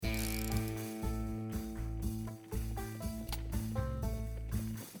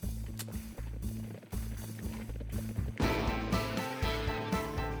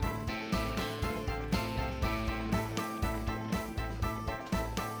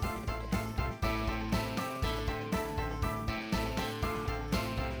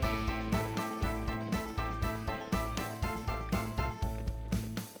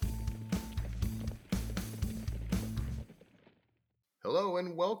Hello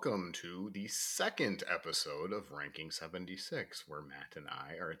and welcome to the second episode of Ranking 76, where Matt and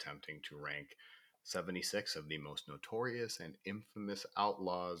I are attempting to rank 76 of the most notorious and infamous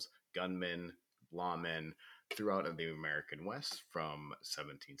outlaws, gunmen, lawmen throughout the American West from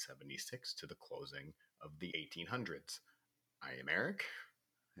 1776 to the closing of the 1800s. I am Eric,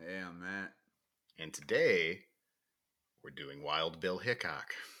 Hey, I'm Matt. and today we're doing Wild Bill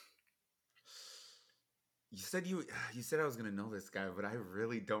Hickok. You said I was gonna know this guy, but I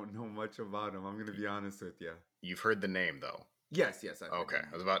really don't know much about him. I'm gonna be honest with you. You've heard the name, though. Yes, I've heard the Okay,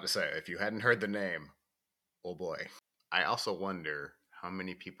 I was name. about to say, if you hadn't heard the name, oh boy. I also wonder how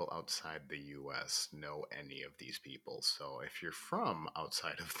many people outside the US know any of these people. So if you're from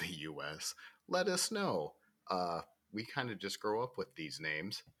outside of the US, let us know. We kind of just grow up with these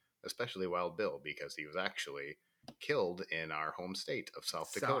names, especially Wild Bill, because he was actually killed in our home state of South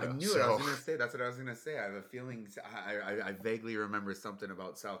So I Dakota. knew it. I was So, gonna say that's what I was gonna say. I have a feeling I vaguely remember something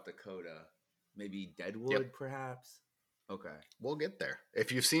about South Dakota. Maybe yep, Deadwood, perhaps. Okay. we'll get there.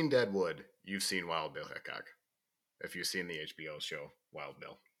 If you've seen Deadwood, you've seen Wild Bill Hickok. If you've seen the HBO show Wild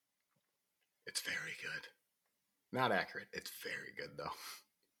Bill, it's very good. Not accurate. It's very good, though.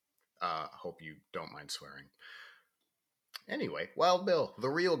 Hope you don't mind swearing. Anyway, Wild Bill, the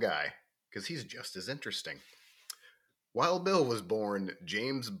real guy, because he's just as interesting. Wild Bill was born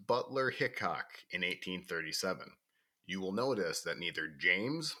James Butler Hickok in 1837. You will notice that neither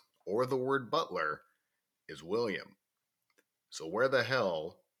James or the word Butler is William. So, where the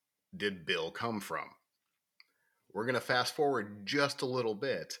hell did Bill come from? We're going to fast forward just a little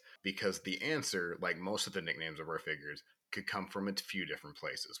bit because the answer, like most of the nicknames of our figures, could come from a few different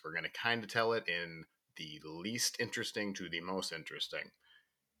places. We're going to kind of tell it in the least interesting to the most interesting.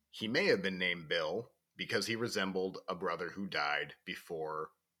 He may have been named Bill because he resembled a brother who died before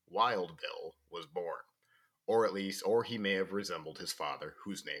Wild Bill was born. Or he may have resembled his father,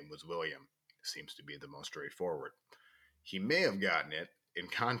 whose name was William. Seems to be the most straightforward. He may have gotten it in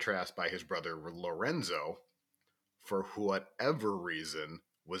contrast by his brother Lorenzo, for whatever reason,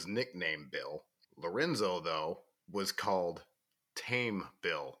 was nicknamed Bill. Lorenzo, though, was called Tame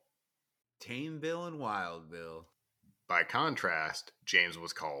Bill. Tame Bill and Wild Bill. By contrast, James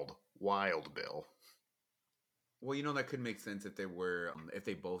was called Wild Bill. Well, that could make sense if if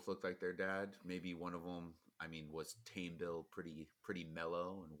they both looked like their dad. Maybe one of them, was Tame Bill pretty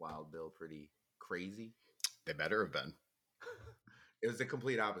mellow and Wild Bill pretty crazy. They better have been. It was the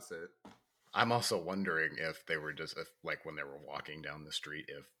complete opposite. I'm also wondering if they were just, if, like when they were walking down the street,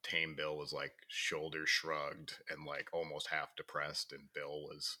 if Tame Bill was like shoulders shrugged and like almost half depressed, and Bill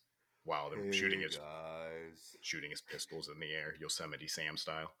was wild and Hey guys. shooting his pistols in the air, Yosemite Sam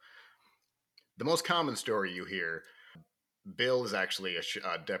style. The most common story you hear, Bill is actually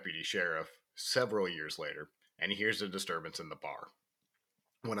a deputy sheriff several years later, and he hears a disturbance in the bar.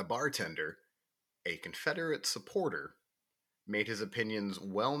 When a bartender, a Confederate supporter, made his opinions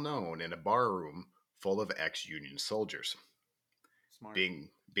well known in a barroom full of ex-Union soldiers. Smart.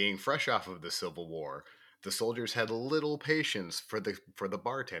 Being fresh off of the Civil War, the soldiers had little patience for the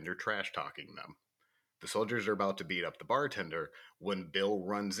bartender trash talking them. The soldiers are about to beat up the bartender when Bill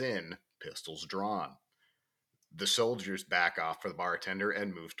runs in, pistols drawn. The soldiers back off for the bartender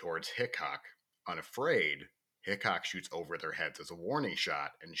and move towards Hickok. Unafraid, Hickok shoots over their heads as a warning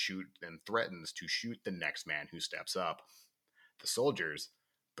shot and threatens to shoot the next man who steps up. The soldiers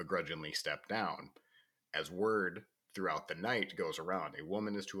begrudgingly step down. As word throughout the night goes around, a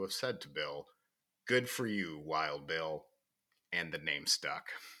woman is to have said to Bill, "Good for you, Wild Bill," and the name stuck.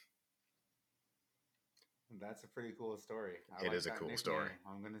 That's a pretty cool story. I It like is a that cool story. nickname.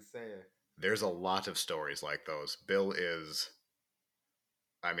 I'm gonna say it. There's a lot of stories like those. Bill is,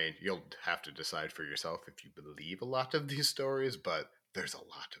 I mean, you'll have to decide for yourself if you believe a lot of these stories, but there's a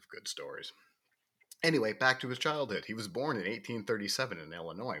lot of good stories. Anyway, back to his childhood. He was born in 1837 in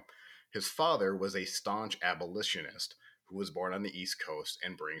Illinois. His father was a staunch abolitionist who was born on the East Coast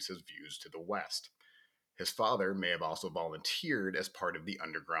and brings his views to the West. His father may have also volunteered as part of the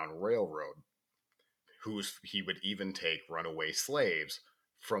Underground Railroad, he would even take runaway slaves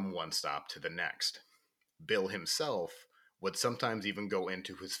from one stop to the next. Bill himself would sometimes even go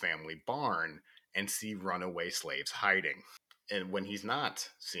into his family barn and see runaway slaves hiding. And when he's not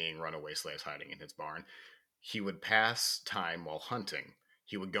seeing runaway slaves hiding in his barn, he would pass time while hunting.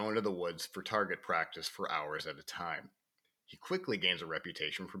 He would go into the woods for target practice for hours at a time. He quickly gains a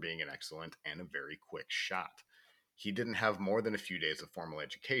reputation for being an excellent and a very quick shot. He didn't have more than a few days of formal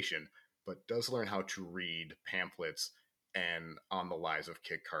education, but does learn how to read pamphlets and on the lives of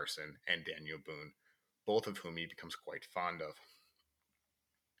Kit Carson and Daniel Boone, both of whom he becomes quite fond of.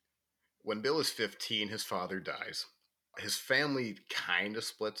 When Bill is 15, his father dies. His family kind of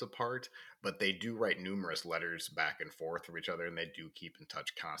splits apart, but they do write numerous letters back and forth from each other, and they do keep in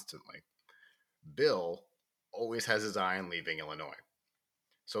touch constantly. Bill always has his eye on leaving Illinois.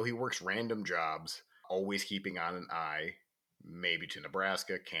 So he works random jobs, always keeping on an eye, maybe to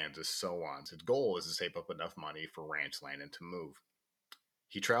Nebraska, Kansas, so on. His goal is to save up enough money for ranch land and to move.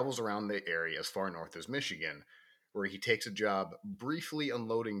 He travels around the area as far north as Michigan, where he takes a job briefly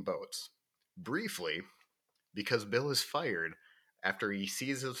unloading boats. Briefly, because Bill is fired after he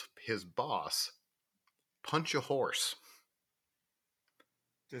sees his boss punch a horse.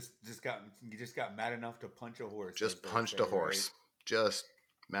 Just got mad enough to punch a horse. Just punched a horse. Right? Just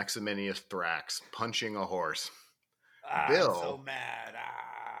Maximinius Thrax punching a horse. Bill, I'm so mad.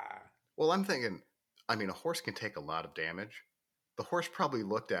 Well, I'm thinking, I mean, a horse can take a lot of damage. The horse probably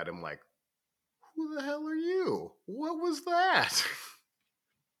looked at him like, "Who the hell are you? What was that?"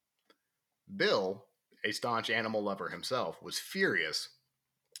 Bill, a staunch animal lover himself, was furious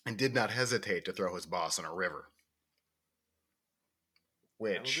and did not hesitate to throw his boss in a river.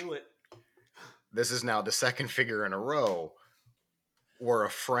 Which, that'll do it. This is now the second figure in a row where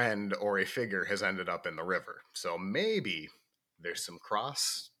a friend or a figure has ended up in the river. So maybe there's some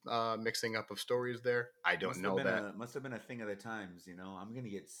cross mixing up of stories there. I don't know that. Must have been a thing of the times, you know. I'm going to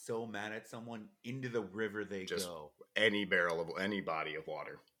get so mad at someone, into the river they just go. Any barrel of any body of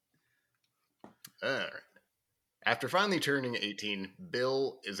water. All right. After finally turning 18,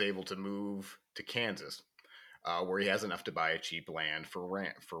 Bill is able to move to Kansas, where he has enough to buy a cheap land for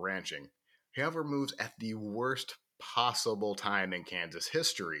ranching. He, however, moves at the worst possible time in Kansas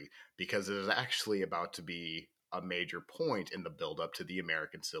history because it is actually about to be a major point in the buildup to the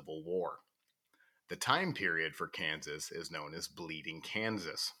American Civil War. The time period for Kansas is known as Bleeding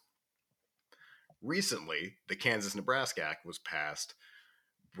Kansas. Recently, the Kansas-Nebraska Act was passed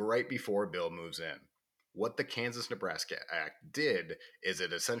right before Bill moves in. What the Kansas-Nebraska Act did is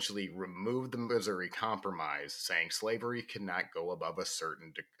it essentially removed the Missouri Compromise, saying slavery cannot go above a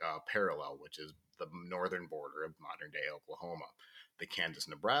certain parallel, which is the northern border of modern-day Oklahoma. The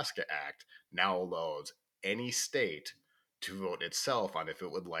Kansas-Nebraska Act now allows any state to vote itself on if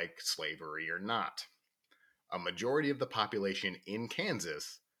it would like slavery or not. A majority of the population in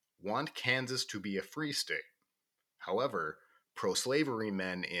Kansas want Kansas to be a free state. However, pro-slavery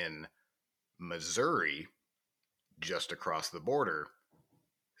men in Missouri, just across the border,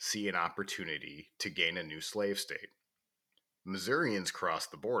 see an opportunity to gain a new slave state. Missourians cross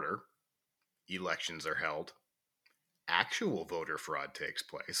the border, elections are held, actual voter fraud takes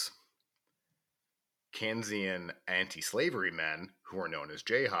place. Kansian anti-slavery men, who are known as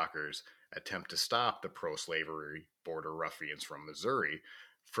Jayhawkers, attempt to stop the pro-slavery border ruffians from Missouri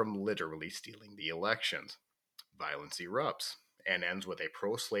from literally stealing the elections. Violence erupts and ends with a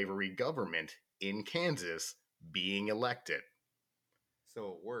pro-slavery government in Kansas being elected. So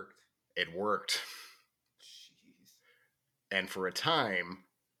it worked. It worked. Jeez. And for a time,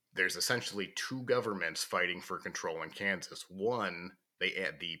 there's essentially two governments fighting for control in Kansas. One,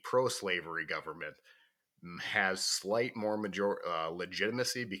 the pro-slavery government has slight more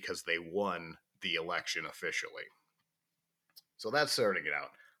legitimacy because they won the election officially. So that's starting it out.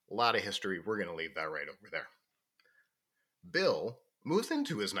 A lot of history. We're going to leave that right over there. Bill moves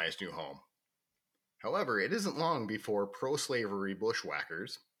into his nice new home. However, it isn't long before pro-slavery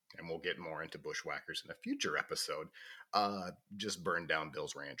bushwhackers, and we'll get more into bushwhackers in a future episode, just burn down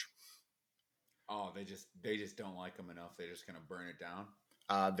Bill's ranch. Oh, they just don't like him enough. They're just gonna burn it down.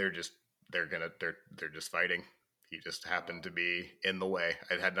 They're just fighting. He just happened to be in the way.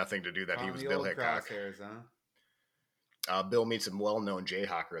 It had nothing to do that he was Bill Hickok. Crosshairs, huh? Bill meets a well-known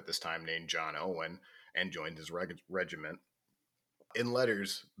Jayhawker at this time named John Owen and joined his regiment. In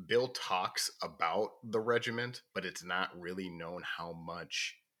letters, Bill talks about the regiment, but it's not really known how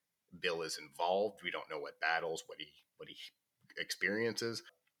much Bill is involved. We don't know what battles, what he experiences.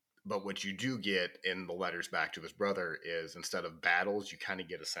 But what you do get in the letters back to his brother is instead of battles, you kind of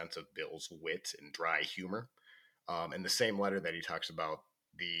get a sense of Bill's wit and dry humor. In the same letter that he talks about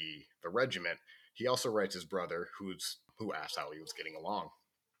the regiment, he also writes his brother, who asks how he was getting along.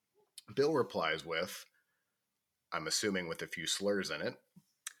 Bill replies with, I'm assuming with a few slurs in it,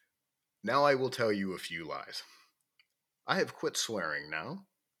 now I will tell you a few lies. I have quit swearing now.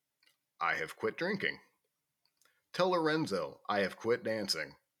 I have quit drinking. Tell Lorenzo I have quit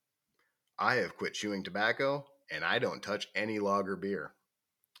dancing. I have quit chewing tobacco, and I don't touch any lager beer.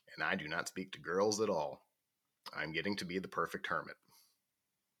 And I do not speak to girls at all. I'm getting to be the perfect hermit.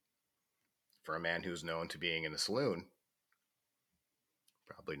 For a man who's known to being in a saloon,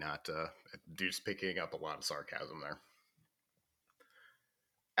 probably not, dude's picking up a lot of sarcasm there.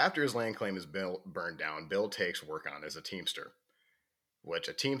 After his land claim is burned down, Bill takes work on as a teamster, which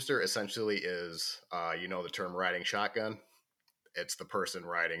a teamster essentially is, the term riding shotgun? It's the person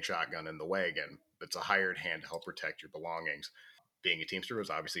riding shotgun in the wagon. It's a hired hand to help protect your belongings. Being a teamster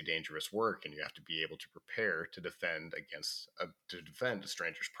is obviously dangerous work, and you have to be able to prepare to defend a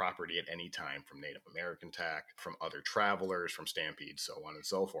stranger's property at any time, from Native American attack, from other travelers, from stampedes, so on and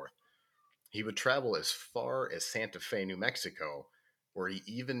so forth. He would travel as far as Santa Fe, New Mexico, where he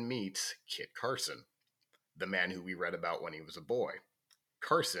even meets Kit Carson, the man who we read about when he was a boy.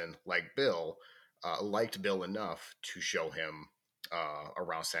 Carson, like Bill, liked Bill enough to show him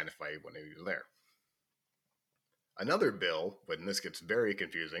around Santa Fe when he was there. Another Bill, but this gets very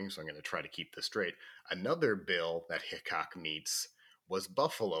confusing, so I'm going to try to keep this straight. Another Bill that Hickok meets was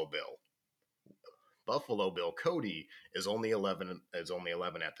Buffalo Bill. Buffalo Bill Cody is only 11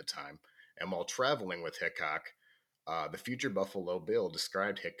 at the time, and while traveling with Hickok, the future Buffalo Bill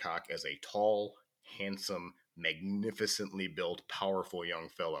described Hickok as a tall, handsome, magnificently built, powerful young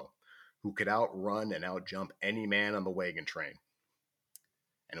fellow who could outrun and outjump any man on the wagon train.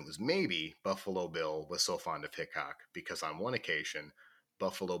 And it was maybe Buffalo Bill was so fond of Hickok because on one occasion,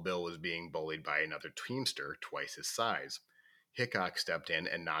 Buffalo Bill was being bullied by another teamster twice his size. Hickok stepped in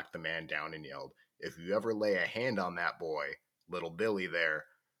and knocked the man down and yelled, "If you ever lay a hand on that boy, little Billy there,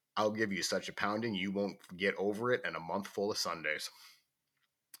 I'll give you such a pounding you won't get over it in a month full of Sundays."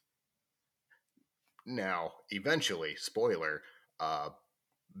 Now, eventually, spoiler,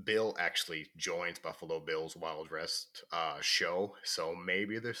 Bill actually joins Buffalo Bill's Wild West show, so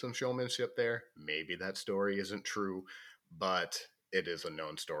maybe there's some showmanship there. Maybe that story isn't true, but it is a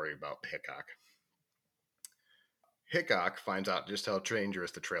known story about Hickok. Hickok finds out just how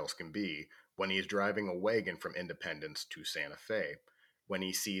dangerous the trails can be when he's driving a wagon from Independence to Santa Fe, when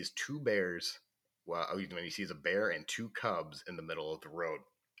he sees when he sees a bear and two cubs in the middle of the road.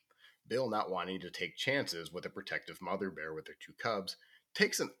 Bill, not wanting to take chances with a protective mother bear with her two cubs,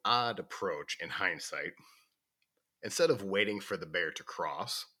 takes an odd approach in hindsight. Instead of waiting for the bear to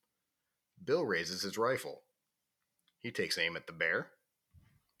cross, Bill raises his rifle. He takes aim at the bear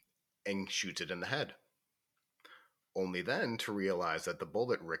and shoots it in the head, only then to realize that the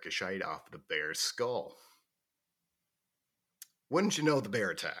bullet ricocheted off the bear's skull. Wouldn't you know, the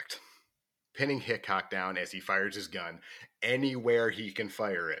bear attacked, pinning Hickok down as he fires his gun anywhere he can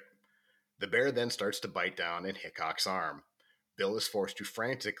fire it. The bear then starts to bite down in Hickok's arm. Bill is forced to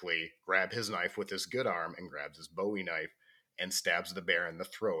frantically grab his knife with his good arm and grabs his Bowie knife and stabs the bear in the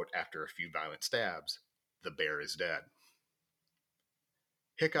throat. After a few violent stabs, the bear is dead.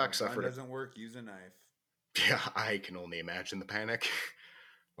 Hickok suffered. Doesn't work. Use a knife. Yeah, I can only imagine the panic.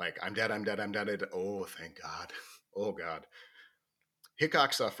 Like, I'm dead. Oh, thank God. Oh, God.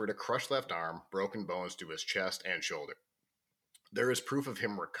 Hickok suffered a crushed left arm, broken bones to his chest and shoulder. There is proof of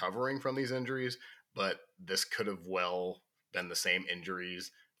him recovering from these injuries, but this could have well been the same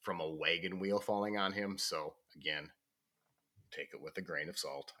injuries from a wagon wheel falling on him. So, again, take it with a grain of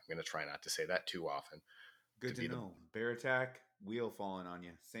salt. I'm going to try not to say that too often. Good to know. Bear attack, wheel falling on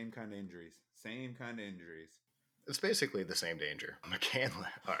you. Same kind of injuries. It's basically the same danger. McCandless.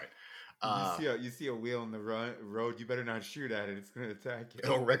 All right. You see a wheel in the road, you better not shoot at it. It's going to attack you.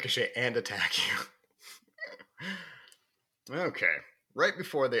 It'll ricochet and attack you. Okay. Right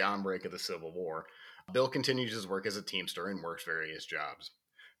before the outbreak of the Civil War, Bill continues his work as a teamster and works various jobs,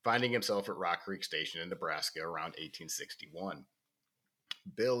 finding himself at Rock Creek Station in Nebraska around 1861.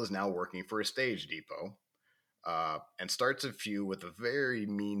 Bill is now working for a stage depot and starts a feud with a very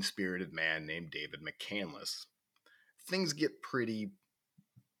mean-spirited man named David McCandless. Things get pretty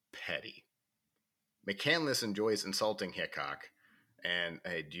petty. McCandless enjoys insulting Hickok, and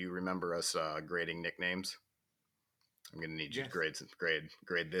hey, do you remember us grading nicknames? I'm going to need you to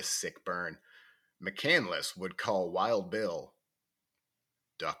grade this sick burn. McCandless would call Wild Bill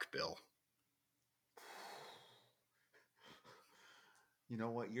Duck Bill. You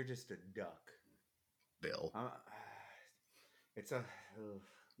know what? You're just a duck, Bill. I'm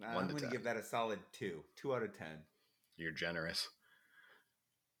going to give that a solid 2 out of 10. You're generous.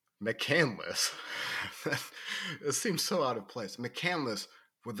 McCandless, it seems so out of place. McCandless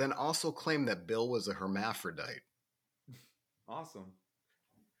would then also claim that Bill was a hermaphrodite. Awesome.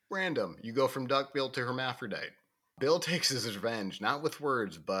 Random. You go from Duck Bill to hermaphrodite. Bill takes his revenge, not with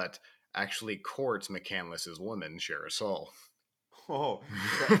words, but actually courts McCandless's woman, Shara Soul. Oh,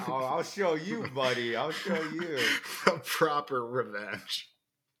 I'll show you, buddy. I'll show you. A proper revenge.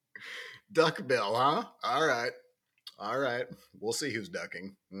 Duck Bill, huh? All right. We'll see who's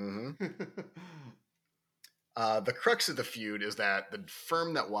ducking. Mm-hmm. The crux of the feud is that the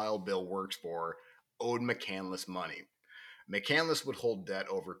firm that Wild Bill works for owed McCandless money. McCandless would hold debt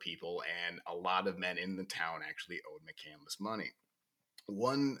over people, and a lot of men in the town actually owed McCandless money.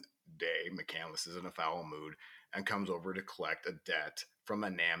 One day, McCandless is in a foul mood and comes over to collect a debt from a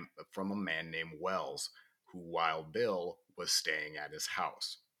man named Wells, who Wild Bill was staying at his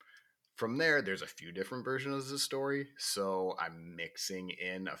house. From there's a few different versions of the story, so I'm mixing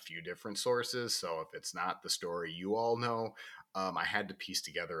in a few different sources. So if it's not the story you all know, I had to piece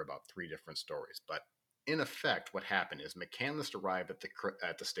together about 3 different stories. But in effect, what happened is McCandless arrived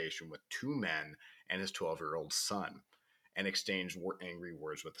at the station with 2 men and his 12-year-old son, and exchanged angry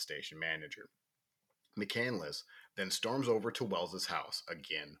words with the station manager. McCandless then storms over to Wells's house,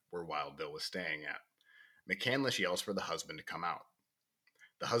 again where Wild Bill was staying at. McCandless yells for the husband to come out.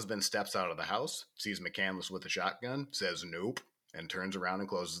 The husband steps out of the house, sees McCandless with a shotgun, says nope, and turns around and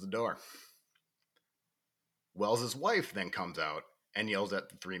closes the door. Wells's wife then comes out and yells at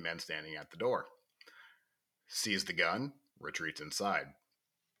the 3 men standing at the door. Sees the gun, retreats inside.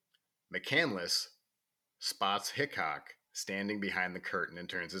 McCandless spots Hickok standing behind the curtain and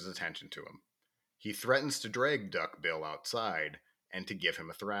turns his attention to him. He threatens to drag Duck Bill outside and to give him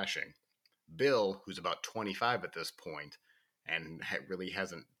a thrashing. Bill, who's about 25 at this point and really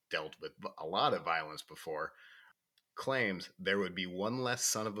hasn't dealt with a lot of violence before, claims there would be one less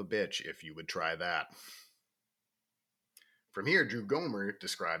son of a bitch if you would try that. From here, Drew Gomer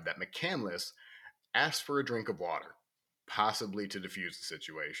described that McCandless asked for a drink of water, possibly to defuse the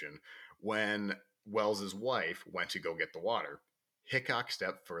situation. When Wells's wife went to go get the water, Hickok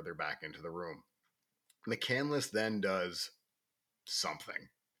stepped further back into the room. McCandless then does something.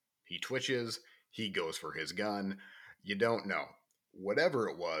 He twitches, he goes for his gun. You don't know. Whatever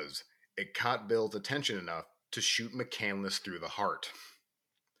it was, it caught Bill's attention enough to shoot McCandless through the heart.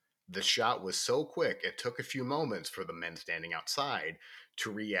 The shot was so quick, it took a few moments for the men standing outside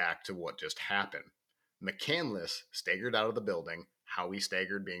to react to what just happened. McCandless staggered out of the building. How he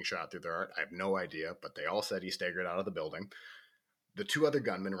staggered being shot through the heart, I have no idea, but they all said he staggered out of the building. The 2 other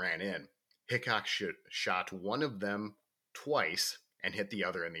gunmen ran in. Hickok shot one of them twice and hit the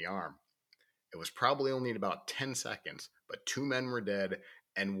other in the arm. It was probably only about 10 seconds, but 2 men were dead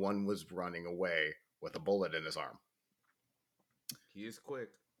and one was running away with a bullet in his arm. He is quick.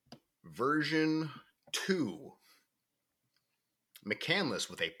 Version 2. McCandless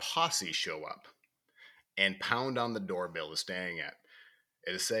with a posse show up and pound on the door Bill is staying at.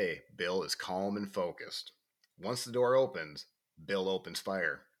 It is say Bill is calm and focused. Once the door opens, Bill opens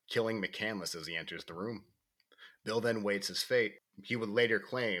fire, killing McCandless as he enters the room. Bill then waits his fate. He would later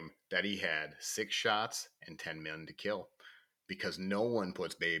claim that he had 6 shots and 10 men to kill, because no one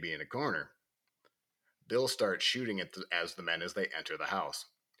puts baby in a corner. Bill starts shooting at the men as they enter the house.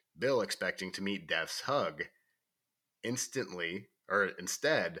 Bill, expecting to meet death's hug,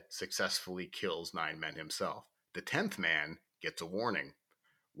 instead successfully kills 9 men himself. The 10th man gets a warning.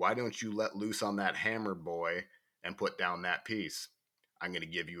 Why don't you let loose on that hammer, boy, and put down that piece? I'm going to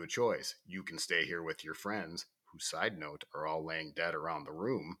give you a choice. You can stay here with your friends, who, side note, are all laying dead around the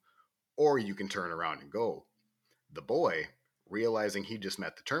room, or you can turn around and go. The boy, realizing he just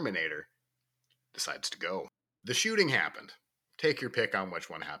met the Terminator, decides to go. The shooting happened. Take your pick on which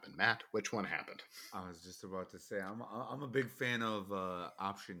one happened. Matt, which one happened? I was just about to say I'm a big fan of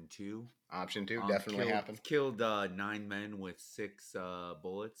option 2. Option 2 definitely happened. Killed 9 men with 6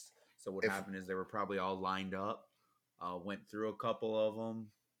 bullets. So what happened is they were probably all lined up. Went through a couple of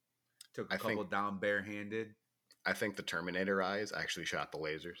them. Took a couple down barehanded. I think the Terminator eyes actually shot the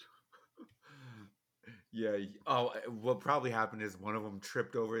lasers. Yeah. Oh, what probably happened is one of them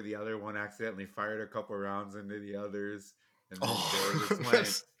tripped over the other one, accidentally fired a couple rounds into the others. And then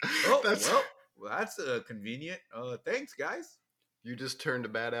just went, that's convenient. Thanks, guys. You just turned a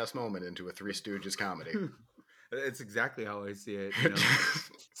badass moment into a Three Stooges comedy. It's exactly how I see it. You know?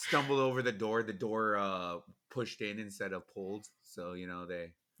 Stumbled over the door pushed in instead of pulled. So,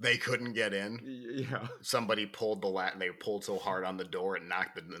 they couldn't get in. Yeah. Somebody pulled and they pulled so hard on the door and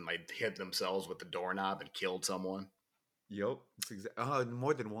knocked them, and they hit themselves with the doorknob and killed someone. Yep. It's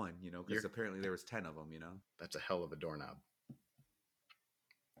more than one, because apparently there was 10 of them, That's a hell of a doorknob.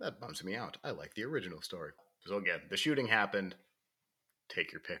 That bums me out. I like the original story. So again, the shooting happened.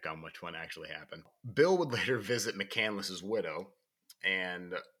 Take your pick on which one actually happened. Bill would later visit McCandless's widow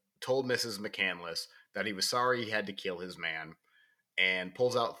and told Mrs. McCandless that he was sorry he had to kill his man, and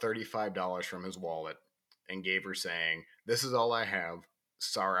pulls out $35 from his wallet and gave her, saying, "This is all I have.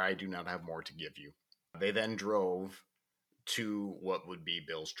 Sorry, I do not have more to give you." They then drove to what would be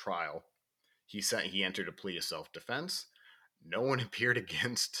Bill's trial. He entered a plea of self-defense. No one appeared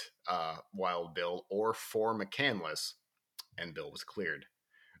against Wild Bill or for McCandless, and Bill was cleared.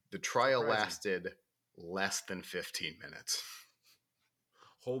 The trial lasted less than 15 minutes.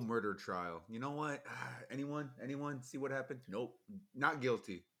 Whole murder trial. You know what? Anyone see what happened? Nope, not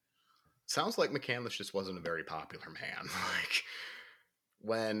guilty. Sounds like McCandless just wasn't a very popular man. Like,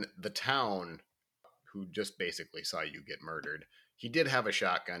 when the town, who just basically saw you get murdered, he did have a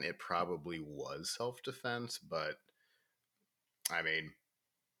shotgun. It probably was self-defense, but I mean,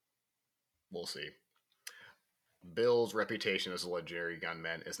 we'll see. Bill's reputation as a legendary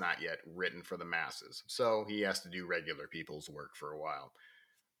gunman is not yet written for the masses, so he has to do regular people's work for a while.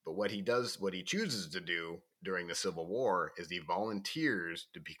 But what he chooses to do during the Civil War is he volunteers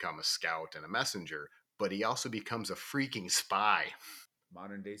to become a scout and a messenger, but he also becomes a freaking spy.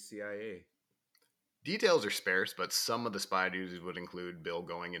 Modern day CIA. Details are sparse, but some of the spy duties would include Bill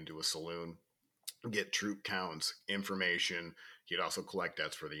going into a saloon, get troop counts, information. He'd also collect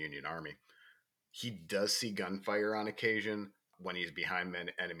debts for the Union Army. He does see gunfire on occasion when he's behind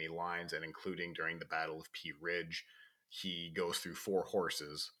enemy lines, and including during the Battle of Pea Ridge. He goes through 4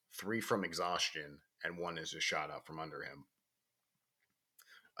 horses, 3 from exhaustion, and 1 is just shot out from under him.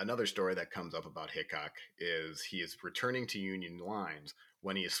 Another story that comes up about Hickok is he is returning to Union lines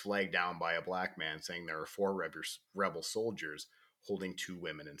when he is flagged down by a black man saying there are 4 rebel soldiers holding 2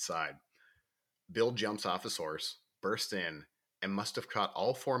 women inside. Bill jumps off his horse, bursts in, and must have caught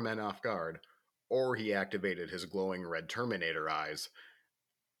all 4 men off guard, or he activated his glowing red Terminator eyes.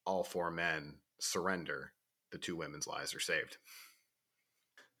 All 4 men surrender. The 2 women's lives are saved.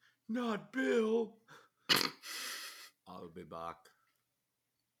 Not Bill. I'll be back.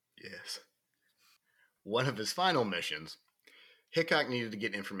 Yes. One of his final missions, Hickok needed to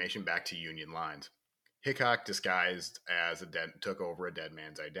get information back to Union lines. Hickok, disguised as took over a dead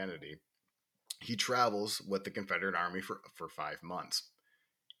man's identity. He travels with the Confederate Army for 5 months.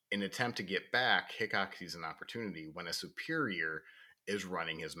 In an attempt to get back, Hickok sees an opportunity when a superior is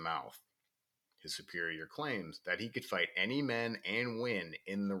running his mouth. His superior claims that he could fight any men and win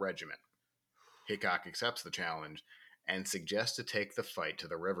in the regiment. Hickok accepts the challenge and suggests to take the fight to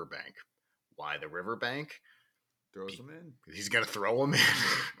the riverbank. Why the riverbank? Throws him in. He's going to throw him in.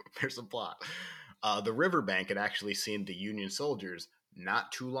 There's a plot. The riverbank had actually seen the Union soldiers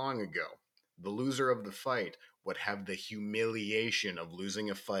not too long ago. The loser of the fight would have the humiliation of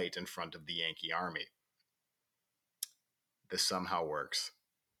losing a fight in front of the Yankee army. This somehow works.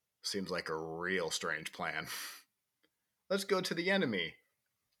 Seems like a real strange plan. Let's go to the enemy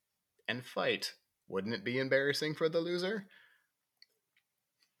and fight. Wouldn't it be embarrassing for the loser?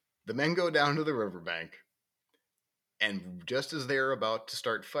 The men go down to the riverbank, and just as they're about to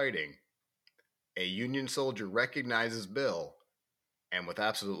start fighting, a Union soldier recognizes Bill and with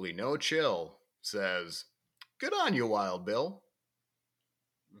absolutely no chill says, "Good on you, Wild Bill."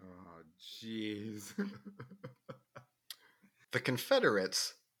 Oh, jeez. The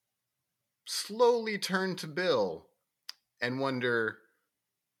Confederates slowly turn to Bill and wonder,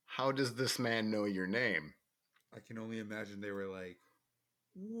 how does this man know your name? I can only imagine they were like,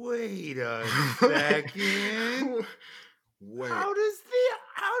 wait a second. Wait. How does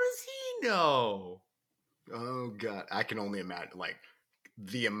he know? Oh God, I can only imagine. Like,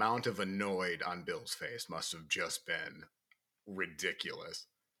 the amount of annoyed on Bill's face must have just been ridiculous.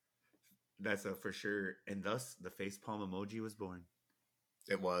 That's a for sure. And thus, the facepalm emoji was born.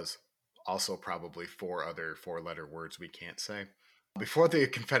 It was. Also, probably 4 other 4-letter words we can't say. Before the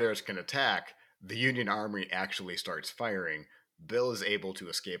Confederates can attack, the Union Army actually starts firing. Bill is able to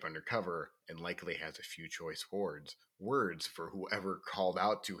escape under cover and likely has a few choice words for whoever called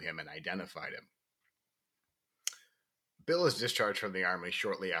out to him and identified him. Bill is discharged from the Army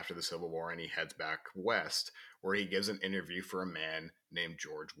shortly after the Civil War, and he heads back west, where he gives an interview for a man named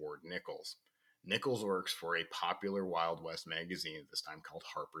George Ward Nichols. Nichols works for a popular Wild West magazine at this time called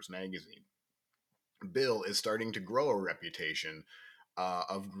Harper's Magazine. Bill is starting to grow a reputation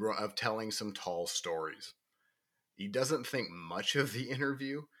of telling some tall stories. He doesn't think much of the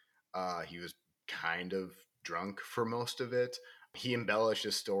interview. He was kind of drunk for most of it. He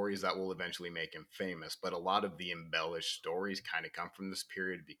embellishes stories that will eventually make him famous, but a lot of the embellished stories kind of come from this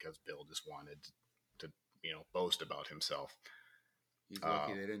period because Bill just wanted to, boast about himself. He's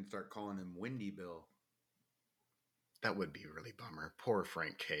lucky they didn't start calling him Windy Bill. That would be really bummer. Poor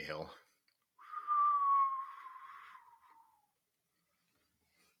Frank Cahill.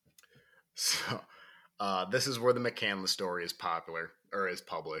 So, this is where the McCandless story is popular, or is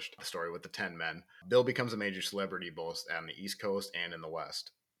published, the story with the 10 men. Bill becomes a major celebrity both on the East Coast and in the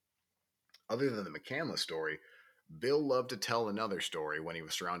West. Other than the McCandless story, Bill loved to tell another story when he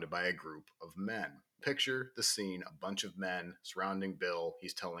was surrounded by a group of men. Picture the scene, a bunch of men surrounding Bill.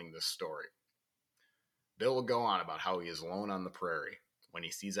 He's telling this story. Bill will go on about how he is alone on the prairie, when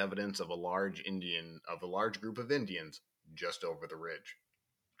he sees evidence of a large group of Indians just over the ridge.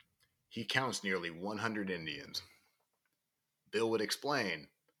 He counts nearly 100 Indians. Bill would explain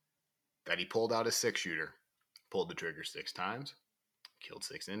that he pulled out his 6-shooter, pulled the trigger 6 times, killed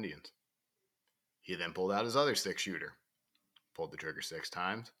 6 Indians. He then pulled out his other 6-shooter, pulled the trigger 6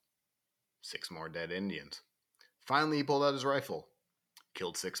 times, 6 more dead Indians. Finally, he pulled out his rifle,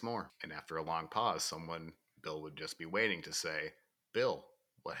 killed 6 more. And after a long pause, Bill would just be waiting to say, "Bill,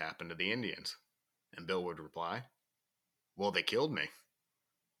 what happened to the Indians?" And Bill would reply, "Well, they killed me."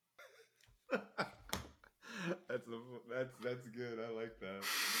 That's good. I like that.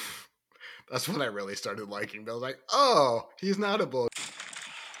 That's when I really started liking Bill. I was like, oh, he's not a bull.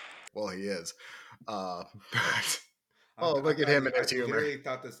 Well, he is. Look at him and his humor. I really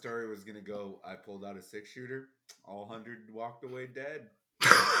thought the story was going to go, I pulled out a 6-shooter, all 100 walked away dead.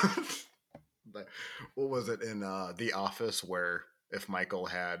 What was it in The Office where if Michael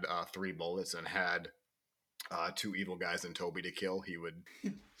had 3 bullets and had 2 evil guys and Toby to kill, he would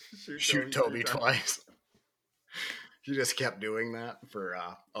shoot Toby twice. He just kept doing that for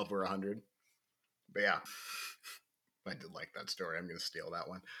over 100. But yeah, I did like that story. I'm going to steal that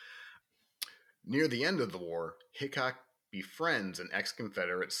one. Near the end of the war, Hickok befriends an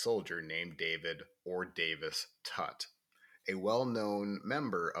ex-Confederate soldier named David or Davis Tutt, a well-known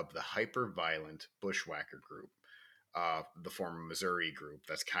member of the hyper-violent Bushwhacker group, the former Missouri group.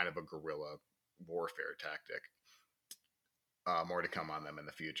 That's kind of a guerrilla warfare tactic. More to come on them in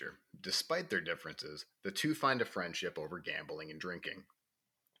the future. Despite their differences, the two find a friendship over gambling and drinking.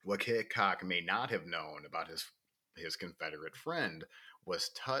 What Hickok may not have known about his Confederate friend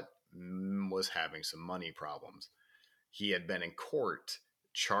was Tutt was having some money problems. He had been in court,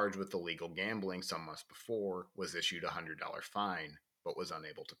 charged with illegal gambling some months before, was issued a $100 fine, but was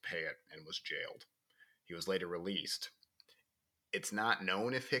unable to pay it and was jailed. He was later released. It's not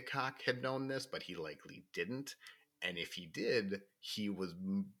known if Hickok had known this, but he likely didn't. And if he did, he would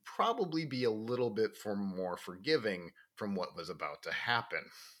probably be a little bit more forgiving from what was about to happen.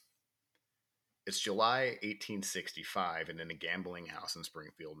 It's July 1865, and in a gambling house in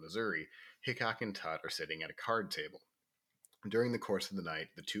Springfield, Missouri, Hickok and Tutt are sitting at a card table. During the course of the night,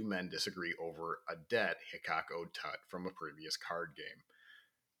 the two men disagree over a debt Hickok owed Tutt from a previous card game.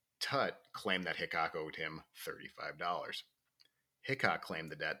 Tutt claimed that Hickok owed him $35. Hickok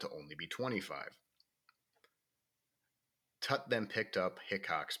claimed the debt to only be $25. Tutt then picked up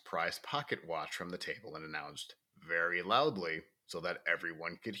Hickok's prized pocket watch from the table and announced very loudly, so that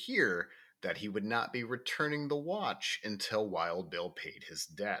everyone could hear, that he would not be returning the watch until Wild Bill paid his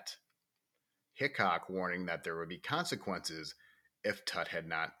debt. Hickok warning that there would be consequences if Tutt had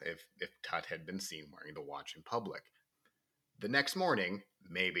been seen wearing the watch in public. The next morning,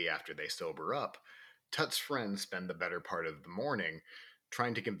 maybe after they sober up, Tutt's friends spend the better part of the morning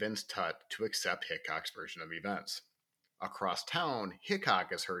trying to convince Tutt to accept Hickok's version of events. Across town,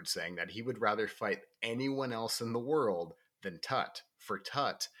 Hickok is heard saying that he would rather fight anyone else in the world than Tutt, for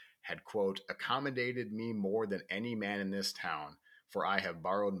Tutt had, quote, accommodated me more than any man in this town, for I have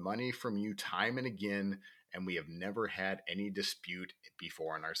borrowed money from you time and again, and we have never had any dispute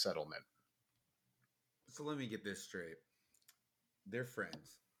before in our settlement. So let me get this straight. They're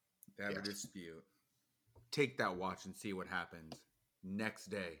friends. They have a dispute. Take that watch and see what happens. Next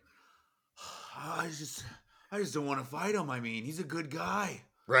day, I just don't want to fight him. I mean, he's a good guy.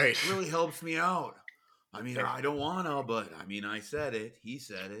 Right. It really helps me out. I mean, I don't want to, but I mean, I said it. He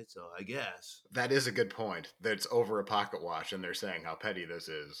said it, so I guess. That is a good point. That's over a pocket watch, and they're saying how petty this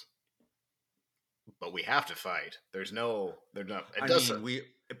is. But we have to fight.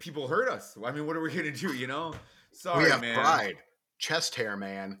 People hurt us. I mean, what are we going to do, you know? Sorry, we have man. Pride. Chest hair,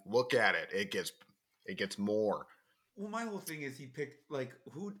 man. Look at it. It gets more. Well, my whole thing is he picked, like,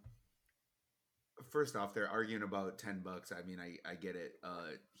 who... First off, they're arguing about $10. I mean, I get it.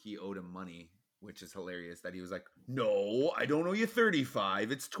 He owed him money, which is hilarious that he was like, no, I don't owe you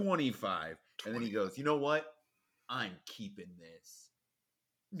 35. It's 25. And then he goes, you know what? I'm keeping this.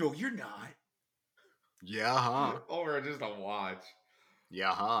 No, you're not. Yeah, huh? Over just a watch.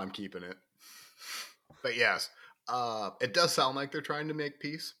 Yeah, huh? I'm keeping it. But yes, it does sound like they're trying to make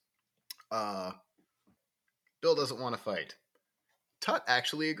peace. Bill doesn't want to fight. Tutt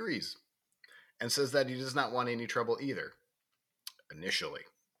actually agrees and says that he does not want any trouble either, initially.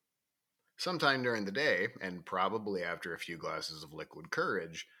 Sometime during the day, and probably after a few glasses of liquid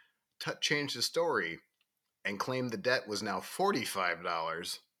courage, Tutt changed his story and claimed the debt was now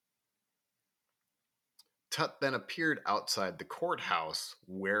 $45. Tutt then appeared outside the courthouse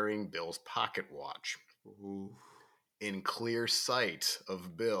wearing Bill's pocket watch. Ooh. In clear sight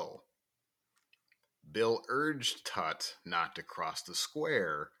of Bill. Bill urged Tut not to cross the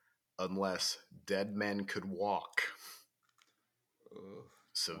square unless dead men could walk. Ugh, don't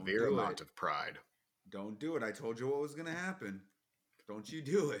Severe do it. amount of pride. Don't do it. I told you what was going to happen. Don't you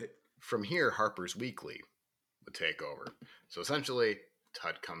do it. From here, Harper's Weekly would take over. So essentially,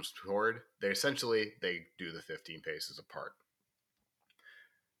 Tut comes toward. They do the 15 paces apart.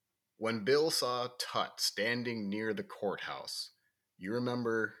 When Bill saw Tut standing near the courthouse, you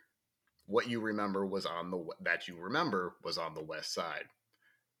remember what you remember was on the west side.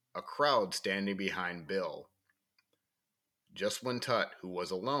 A crowd standing behind Bill. Just when Tut, who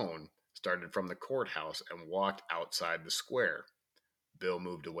was alone, started from the courthouse and walked outside the square, Bill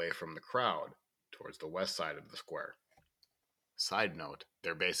moved away from the crowd towards the west side of the square. Side note,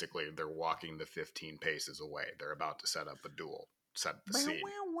 they're walking the 15 paces away. They're about to set up a duel. Set the scene.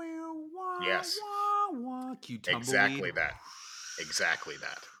 Yes. Cue Exactly tumbleweed. that. Exactly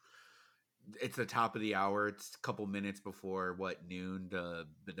that. It's the top of the hour. It's a couple minutes before noon.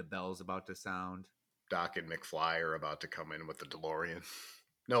 The bell's about to sound. Doc and McFly are about to come in with the DeLorean.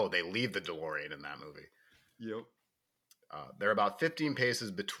 No, they leave the DeLorean in that movie. Yep. They're about 15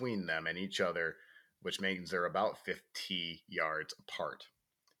 paces between them and each other, which means they're about 50 yards apart.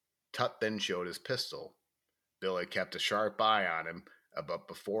 Tut then showed his pistol. Bill had kept a sharp eye on him, but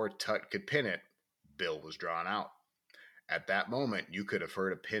before Tut could pin it, Bill was drawn out. At that moment, you could have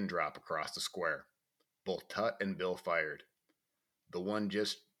heard a pin drop across the square. Both Tut and Bill fired.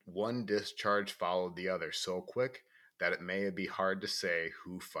 One discharge followed the other so quick that it may be hard to say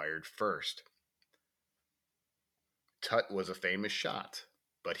who fired first. Tut was a famous shot,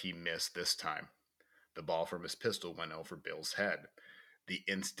 but he missed this time. The ball from his pistol went over Bill's head. The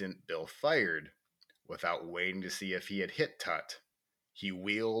instant Bill fired, without waiting to see if he had hit Tut, he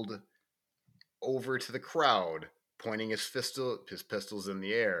wheeled over to the crowd, pointing his pistols in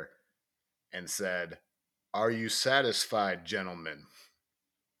the air, and said, "Are you satisfied, gentlemen?"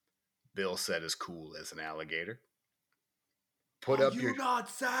 Bill said as cool as an alligator. Are you not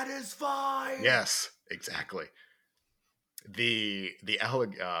satisfied? Yes, exactly. I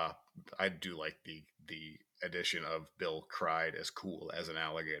do like the addition of Bill cried as cool as an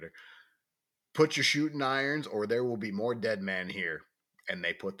alligator. "Put your shooting irons or there will be more dead men here." And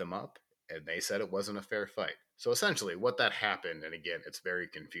they put them up and they said it wasn't a fair fight. So essentially what that happened, and again, it's very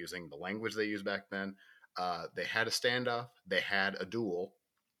confusing, the language they used back then, they had a standoff, they had a duel.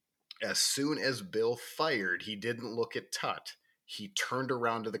 As soon as Bill fired, he didn't look at Tut. He turned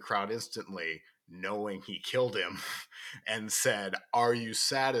around to the crowd instantly, knowing he killed him, and said, "Are you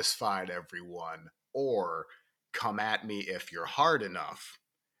satisfied, everyone? Or come at me if you're hard enough."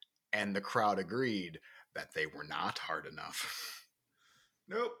 And the crowd agreed that they were not hard enough.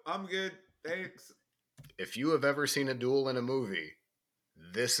 Nope, I'm good. Thanks. If you have ever seen a duel in a movie,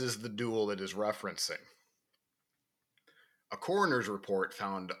 this is the duel it is referencing. A coroner's report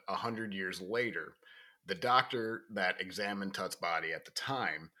found 100 years later, the doctor that examined Tut's body at the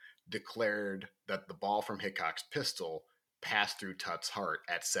time declared that the ball from Hickok's pistol passed through Tut's heart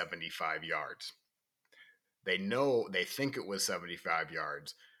at 75 yards. They think it was 75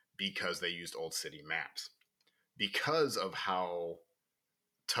 yards because they used Old City maps. Because of how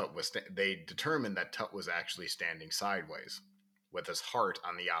Tut was, they determined that Tut was actually standing sideways with his heart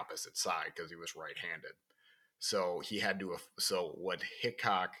on the opposite side because he was right-handed. So he had to. So what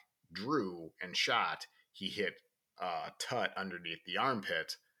Hickok drew and shot, he hit Tut underneath the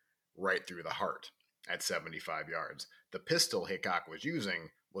armpit, right through the heart at 75 yards. The pistol Hickok was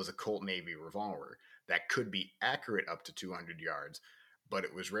using was a Colt Navy revolver that could be accurate up to 200 yards, but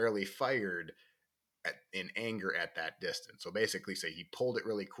it was rarely fired in anger at that distance. So basically, say he pulled it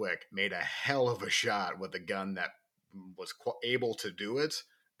really quick, made a hell of a shot with a gun that was able to do it,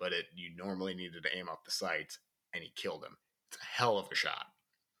 but you normally needed to aim up the sights, and he killed him. It's a hell of a shot.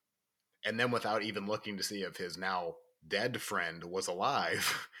 And then without even looking to see if his now dead friend was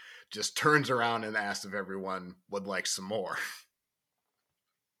alive, just turns around and asks if everyone would like some more.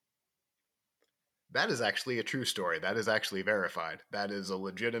 That is actually a true story. That is actually verified. That is a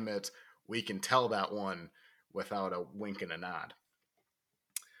legitimate, we can tell that one without a wink and a nod.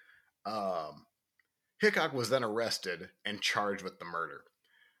 Hickok was then arrested and charged with the murder.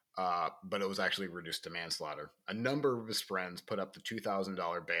 But it was actually reduced to manslaughter. A number of his friends put up the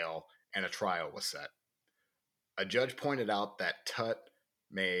 $2,000 bail, and a trial was set. A judge pointed out that Tut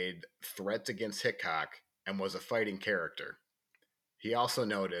made threats against Hickok and was a fighting character. He also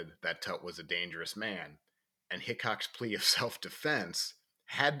noted that Tut was a dangerous man, and Hickok's plea of self-defense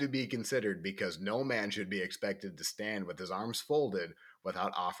had to be considered because no man should be expected to stand with his arms folded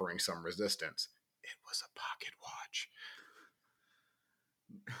without offering some resistance. It was a pocket watch.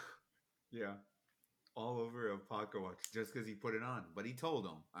 Yeah. all over a pocket watch just because he put it on. But he told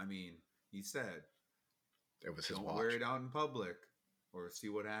him. I mean, he said, It was his "Don't watch. wear it out in public, or see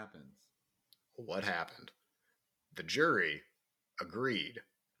what happens." What happened? The jury agreed,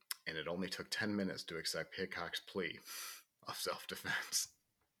 and it only took 10 minutes to accept Hickok's plea of self-defense.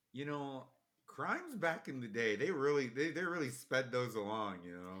 You know, crimes back in the day, they really sped those along.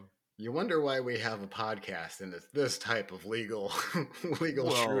 You know. You wonder why we have a podcast and it's this type of legal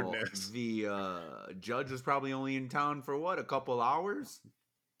shrewdness. The judge was probably only in town for what, a couple hours?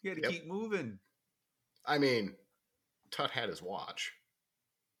 He had to keep moving. I mean, Tut had his watch.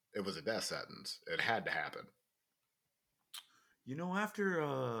 It was a death sentence. It had to happen. You know,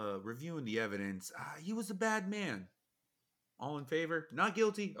 after reviewing the evidence, he was a bad man. All in favor? Not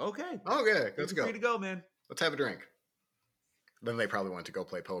guilty. Okay. Let's go. Free to go, man. Let's have a drink. Then they probably went to go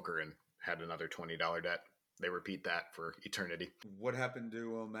play poker and had another $20 debt. They repeat that for eternity. What happened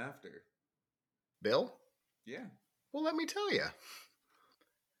to him after? Bill? Yeah. Well, let me tell you.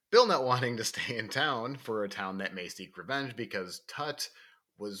 Bill not wanting to stay in town for a town that may seek revenge because Tut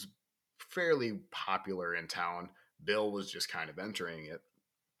was fairly popular in town. Bill was just kind of entering it.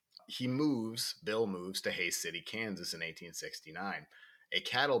 Bill moves to Hays City, Kansas in 1869, a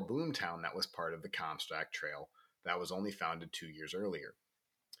cattle boom town that was part of the Comstock Trail that was only founded 2 years earlier.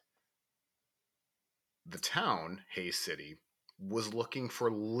 The town, Hays City, was looking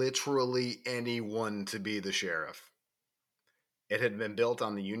for literally anyone to be the sheriff. It had been built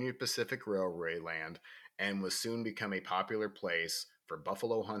on the Union Pacific Railway land and was soon become a popular place for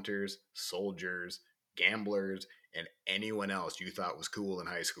buffalo hunters, soldiers, gamblers, and anyone else you thought was cool in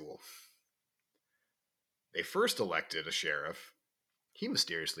high school. They first elected a sheriff. He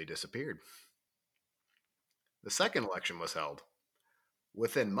mysteriously disappeared. The second election was held.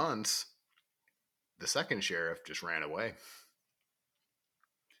 Within months, the second sheriff just ran away.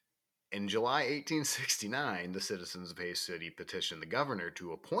 In July 1869, the citizens of Hays City petitioned the governor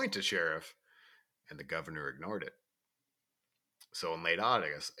to appoint a sheriff, and the governor ignored it. So in late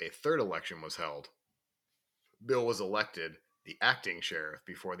August, a third election was held. Bill was elected the acting sheriff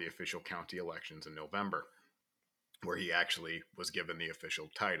before the official county elections in November, where he actually was given the official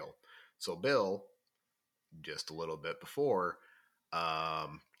title. So Bill, just a little bit before,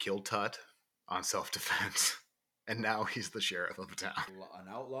 killed Tut on self-defense. And now he's the sheriff of the town. An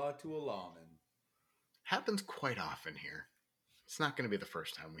outlaw to a lawman. Happens quite often here. It's not going to be the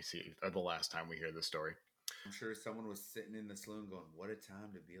first time we see, or the last time we hear this story. I'm sure someone was sitting in the saloon going, "What a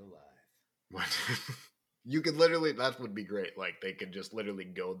time to be alive." What? You could literally, that would be great. Like, they could just literally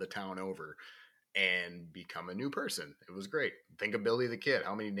go the town over and become a new person. It was great. Think of Billy the Kid.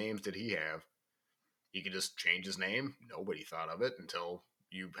 How many names did he have? He could just change his name. Nobody thought of it until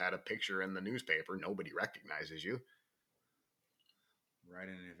you had a picture in the newspaper. Nobody recognizes you. Right,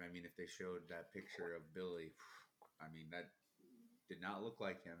 and if they showed that picture of Billy, that did not look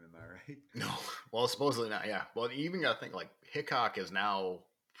like him. Am I right? No. Well, supposedly not. Yeah. Well, you even got to think like Hickok is now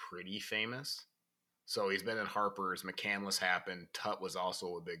pretty famous. So he's been in Harper's. McCandless happened. Tut was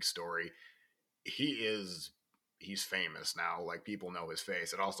also a big story. He's famous now. Like, people know his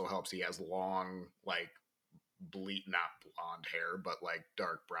face. It also helps he has long, like, not blonde hair, but like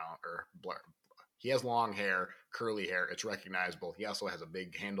dark brown or blur. He has long hair, curly hair. It's recognizable. He also has a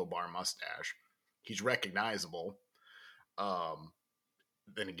big handlebar mustache. He's recognizable.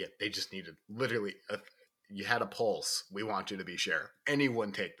 Then again, they just needed literally, you had a pulse. We want you to be sheriff.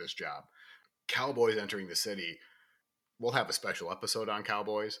 Anyone take this job. Cowboys entering the city. We'll have a special episode on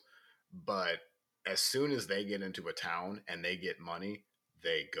cowboys, but as soon as they get into a town and they get money,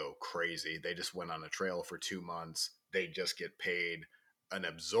 they go crazy. They just went on a trail for 2 months. They just get paid an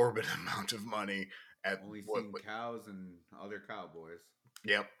absorbent amount of money. Only seen cows and other cowboys.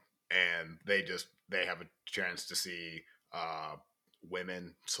 Yep. And they have a chance to see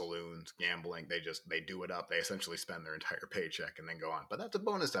women, saloons, gambling. They do it up. They essentially spend their entire paycheck and then go on. But that's a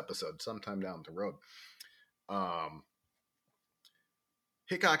bonus episode sometime down the road.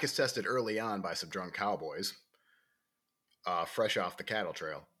 Hickok is tested early on by some drunk cowboys, fresh off the cattle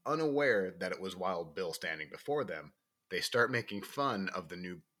trail. Unaware that it was Wild Bill standing before them, they start making fun of the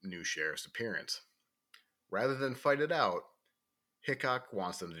new sheriff's appearance. Rather than fight it out, Hickok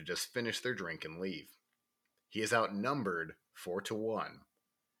wants them to just finish their drink and leave. He is outnumbered 4-1,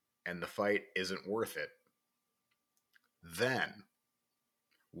 and the fight isn't worth it. Then,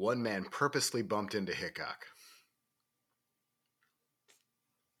 one man purposely bumped into Hickok.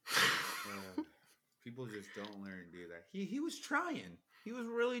 People just don't learn to do that. He was trying. He was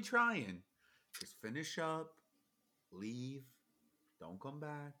really trying. Just finish up, leave, don't come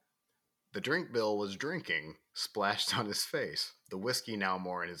back. The drink Bill was drinking splashed on his face, the whiskey now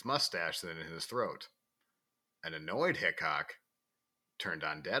more in his mustache than in his throat. An annoyed Hickok turned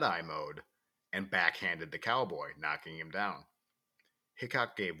on Deadeye mode and backhanded the cowboy, knocking him down.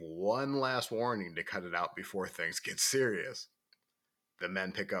 Hickok gave one last warning to cut it out before things get serious. The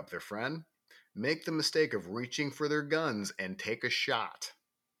men pick up their friend, make the mistake of reaching for their guns, and take a shot.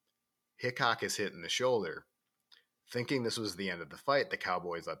 Hickok is hit in the shoulder. Thinking this was the end of the fight, the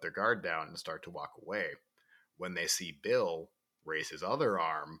cowboys let their guard down and start to walk away when they see Bill raise his other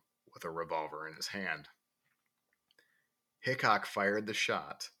arm with a revolver in his hand. Hickok fired the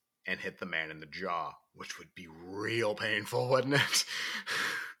shot and hit the man in the jaw, which would be real painful, wouldn't it?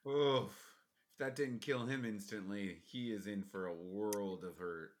 Oof. If that didn't kill him instantly, he is in for a world of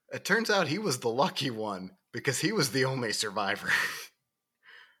hurt. It turns out he was the lucky one because he was the only survivor.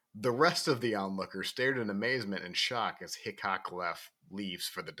 The rest of the onlookers stared in amazement and shock as Hickok leaves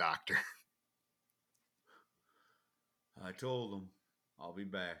for the doctor. I told him, I'll be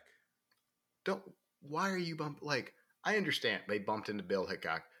back. Why are you I understand they bumped into Bill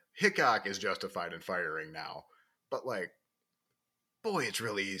Hickok. Hickok is justified in firing now. But boy, it's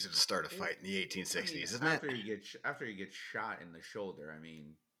really easy to start a fight in the 1860s, isn't it? After he gets shot in the shoulder,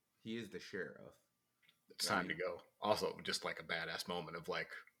 he is the sheriff. It's time to go. Also, just a badass moment of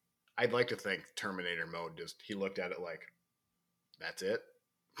I'd like to think Terminator mode he looked at it that's it.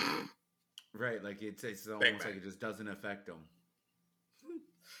 Right, it's almost like it just doesn't affect him.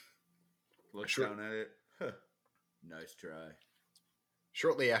 Looks down at it. Huh. Nice try.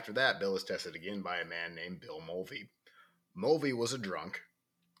 Shortly after that, Bill is tested again by a man named Bill Mulvey. Mulvey was a drunk.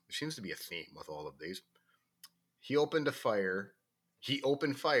 There seems to be a theme with all of these. He opened fire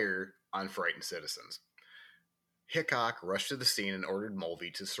on frightened citizens. Hickok rushed to the scene and ordered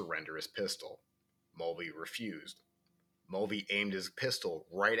Mulvey to surrender his pistol. Mulvey refused. Mulvey aimed his pistol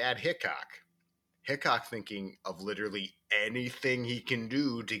right at Hickok. Hickok, thinking of literally anything he can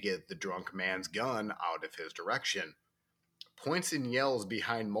do to get the drunk man's gun out of his direction, points and yells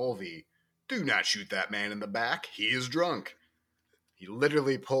behind Mulvey, "Do not shoot that man in the back. He is drunk." He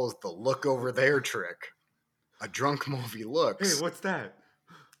literally pulls the look over there trick. A drunk Mulvey looks. Hey, what's that?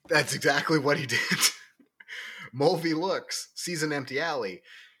 That's exactly what he did. Mulvey looks, sees an empty alley,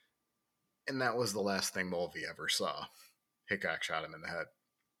 and that was the last thing Mulvey ever saw. Hickok shot him in the head.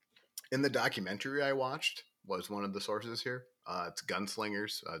 In the documentary I watched, was one of the sources here. It's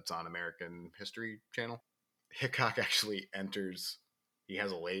Gunslingers. It's on American History Channel. Hickok actually enters. He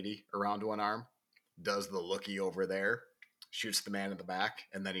has a lady around one arm, does the looky over there, shoots the man in the back,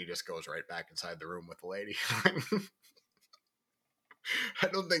 and then he just goes right back inside the room with the lady. I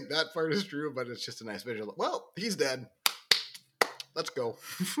don't think that part is true, but it's just a nice visual. Well, he's dead. Let's go.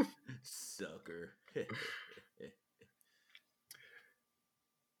 Sucker.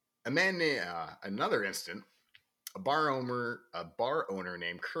 Another instant, a bar owner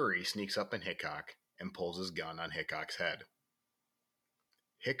named Curry sneaks up on Hickok and pulls his gun on Hickok's head.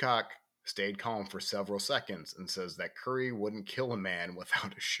 Hickok stayed calm for several seconds and says that Curry wouldn't kill a man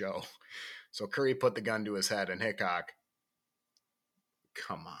without a show. So Curry put the gun to his head, and Hickok,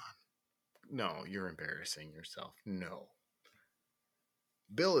 "Come on. No, you're embarrassing yourself. No."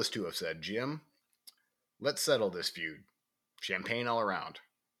 Bill is to have said, "Jim, let's settle this feud. Champagne all around."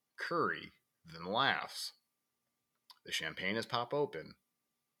 Curry then laughs. The champagne is pop open,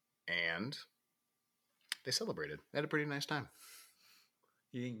 and they celebrated. They had a pretty nice time.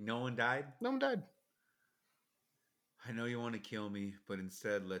 You think no one died? No one died. I know you want to kill me, but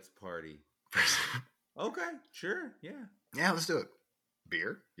instead, let's party. Okay, sure, yeah. Yeah, let's do it.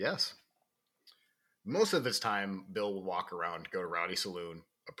 Beer? Yes. Most of its time, Bill would walk around, go to Rowdy Saloon,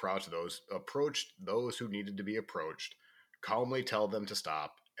 approach those who needed to be approached, calmly tell them to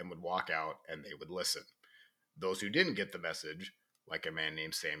stop, and would walk out, and they would listen. Those who didn't get the message, like a man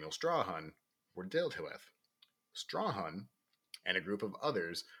named Samuel Strawhun, were dealt with. Strawhun and a group of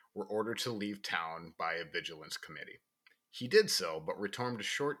others were ordered to leave town by a vigilance committee. He did so, but returned a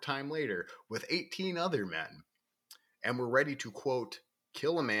short time later with 18 other men, and were ready to, quote,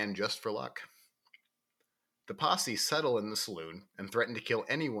 kill a man just for luck. The posse settle in the saloon and threaten to kill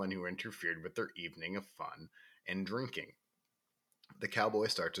anyone who interfered with their evening of fun and drinking. The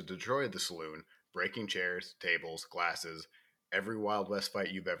cowboys start to destroy the saloon, breaking chairs, tables, glasses. Every Wild West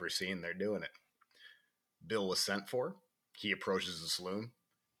fight you've ever seen, they're doing it. Bill was sent for. He approaches the saloon,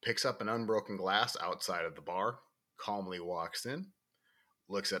 picks up an unbroken glass outside of the bar, calmly walks in,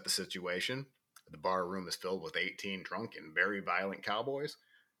 looks at the situation. The bar room is filled with 18 drunk and very violent cowboys.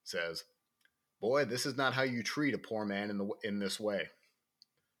 Says, "Boy, this is not how you treat a poor man in this way."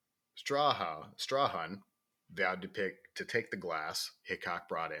 Strawhun vowed to take the glass Hickok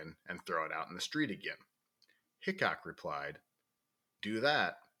brought in and throw it out in the street again. Hickok replied, "Do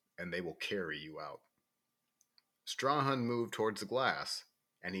that, and they will carry you out." Strawhun moved towards the glass,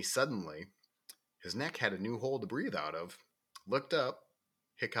 and his neck had a new hole to breathe out of. Looked up.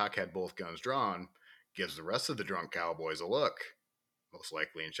 Hickok had both guns drawn. Gives the rest of the drunk cowboys a look. Most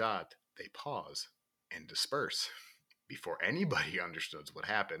likely in shot. They pause and disperse. Before anybody understood what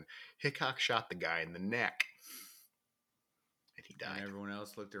happened, Hickok shot the guy in the neck. And he died. And everyone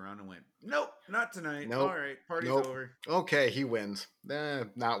else looked around and went, nope, not tonight. Nope. All right, party's nope. over. Okay, he wins.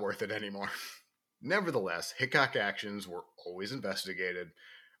 Not worth it anymore. Nevertheless, Hickok's actions were always investigated.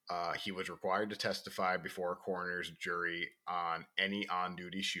 He was required to testify before a coroner's jury on any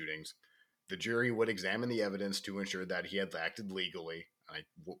on-duty shootings. The jury would examine the evidence to ensure that he had acted legally.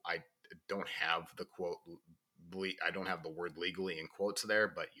 I don't have the quote. I don't have the word legally in quotes there,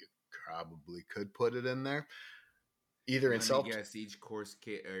 but you probably could put it in there. Either in self. Let me guess,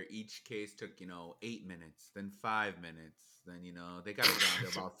 each case took 8 minutes, then 5 minutes, then they got it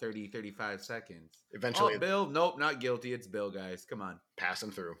down to about 30, 35 seconds. Eventually, Bill, nope, not guilty. It's Bill, guys. Come on, pass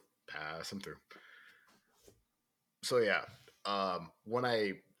him through. So yeah, when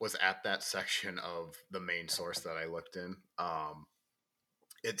I was at that section of the main source that I looked in,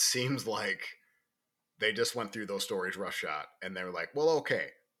 it seems like they just went through those stories roughshod, and they were like, well, okay,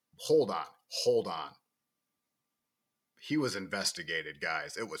 hold on. He was investigated,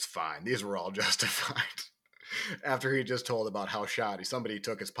 guys. It was fine. These were all justified. After he just told about how somebody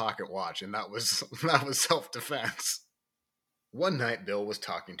took his pocket watch, and that was self-defense. One night, Bill was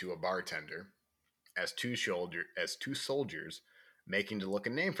talking to a bartender as two soldiers making to look a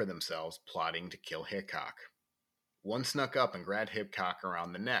name for themselves, plotting to kill Hickok. One snuck up and grabbed Hickok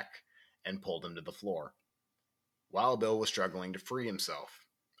around the neck and pulled him to the floor. While Bill was struggling to free himself,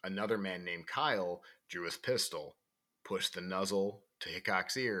 another man named Kyle drew his pistol, pushed the muzzle to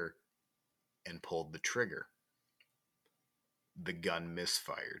Hickok's ear, and pulled the trigger. The gun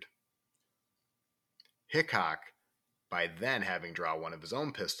misfired. Hickok, by then having drawn one of his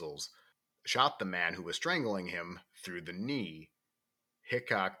own pistols, shot the man who was strangling him through the knee.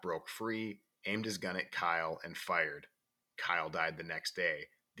 Hickok broke free, aimed his gun at Kyle, and fired. Kyle died the next day.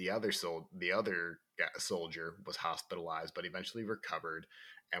 The other soldier was hospitalized, but eventually recovered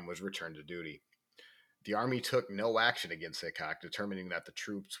and was returned to duty. The army took no action against Hickok, determining that the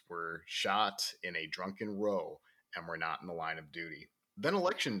troops were shot in a drunken row and were not in the line of duty. Then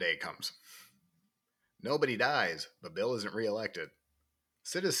election day comes. Nobody dies, but Bill isn't reelected.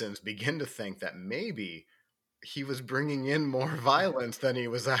 Citizens begin to think that maybe he was bringing in more violence than he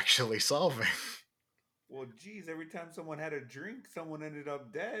was actually solving. Well, geez, every time someone had a drink, someone ended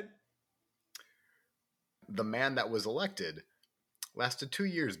up dead. The man that was elected lasted 2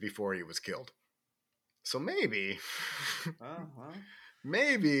 years before he was killed. So maybe,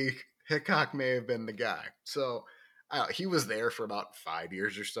 maybe Hickok may have been the guy. So he was there for about 5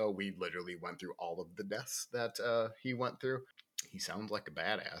 years or so. We literally went through all of the deaths that he went through. He sounds like a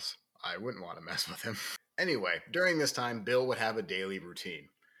badass. I wouldn't want to mess with him. Anyway, during this time, Bill would have a daily routine.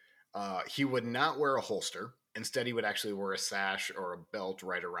 He would not wear a holster. Instead, he would actually wear a sash or a belt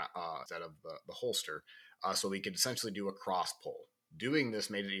right around instead of the holster, so he could essentially do a cross pull. Doing this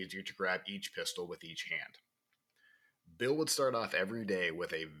made it easier to grab each pistol with each hand. Bill would start off every day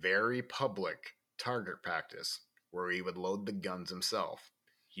with a very public target practice where he would load the guns himself.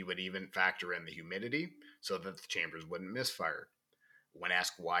 He would even factor in the humidity so that the chambers wouldn't misfire. When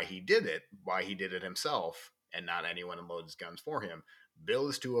asked why he did it himself and not anyone unload his guns for him, Bill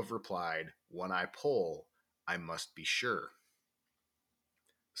is to have replied, "When I pull, I must be sure."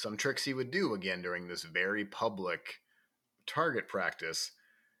 Some tricks he would do again during this very public target practice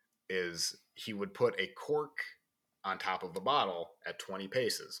is he would put a cork on top of the bottle at 20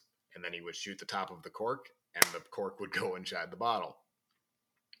 paces, and then he would shoot the top of the cork, and the cork would go inside the bottle.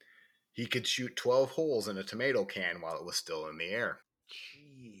 He could shoot 12 holes in a tomato can while it was still in the air.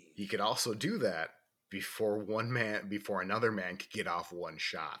 Jeez. He could also do that before another man could get off one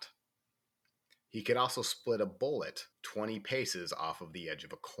shot. He could also split a bullet 20 paces off of the edge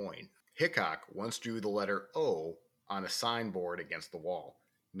of a coin. Hickok once drew the letter O on a signboard against the wall,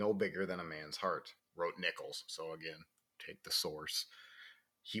 no bigger than a man's heart, wrote Nichols. So again, take the source.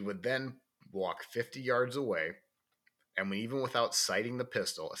 He would then walk 50 yards away, and even without sighting the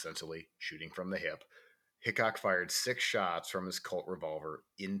pistol, essentially shooting from the hip, Hickok fired 6 shots from his Colt revolver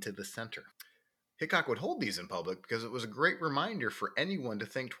into the center. Hickok would hold these in public because it was a great reminder for anyone to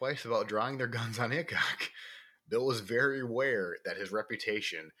think twice about drawing their guns on Hickok. Bill was very aware that his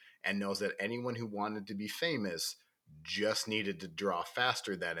reputation and knows that anyone who wanted to be famous just needed to draw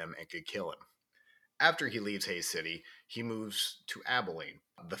faster than him and could kill him. After he leaves Hays City, he moves to Abilene,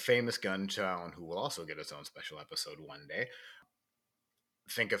 the famous gun town who will also get its own special episode one day.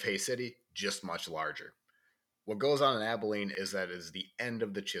 Think of Hays City, just much larger. What goes on in Abilene is that it is the end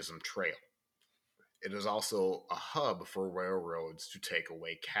of the Chisholm Trail. It is also a hub for railroads to take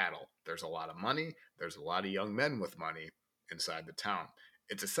away cattle. There's a lot of money. There's a lot of young men with money inside the town.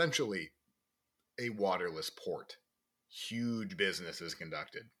 It's essentially a waterless port. Huge business is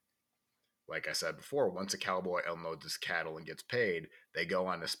conducted. Like I said before, once a cowboy unloads his cattle and gets paid, they go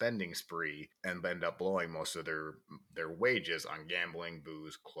on a spending spree and end up blowing most of their wages on gambling,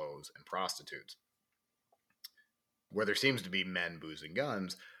 booze, clothes, and prostitutes. Where there seems to be men, booze, and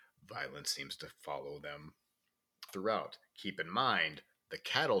guns, violence seems to follow them throughout. Keep in mind, the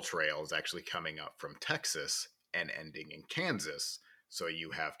cattle trail is actually coming up from Texas and ending in Kansas. So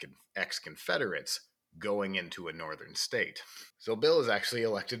you have ex-Confederates going into a northern state. So Bill is actually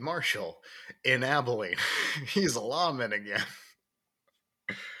elected marshal in Abilene. He's a lawman again.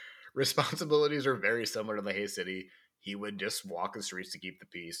 Responsibilities are very similar to the Hay City. He would just walk the streets to keep the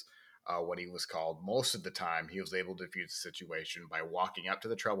peace. When he was called, most of the time, he was able to defuse the situation by walking up to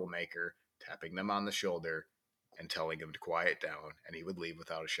the troublemaker, tapping them on the shoulder, and telling him to quiet down, and he would leave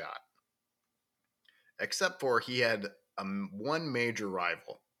without a shot. Except for he had one major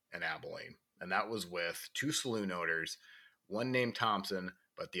rival in Abilene, and that was with two saloon owners, one named Thompson,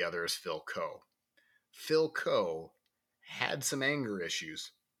 but the other is Phil Coe. Phil Coe had some anger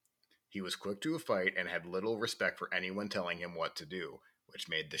issues. He was quick to a fight and had little respect for anyone telling him what to do, which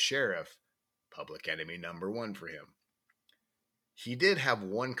made the sheriff public enemy number one for him. He did have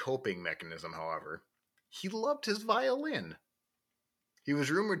one coping mechanism, however. He loved his violin. He was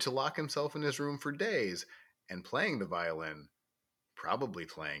rumored to lock himself in his room for days and playing the violin, probably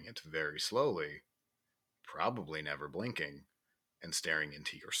playing it very slowly, probably never blinking, and staring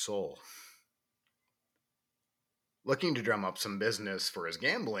into your soul. Looking to drum up some business for his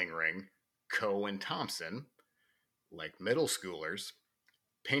gambling ring, Coe and Thompson, like middle schoolers,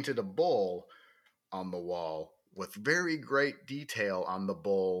 painted a bull on the wall with very great detail on the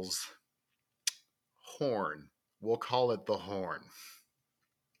bull's horn. We'll call it the horn.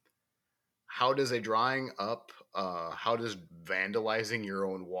 How does how does vandalizing your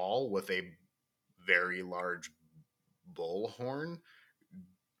own wall with a very large bull horn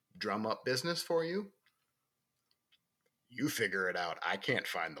drum up business for you? You figure it out. I can't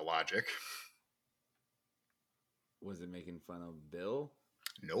find the logic. Was it making fun of Bill?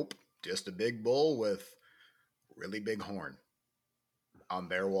 Nope. Just a big bull with really big horn on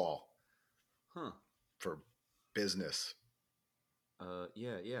their wall. Huh. For business.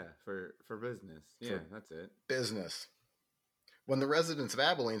 Yeah, for business. Yeah, that's it. Business. When the residents of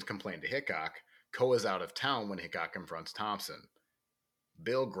Abilene complained to Hickok, Coe is out of town when Hickok confronts Thompson.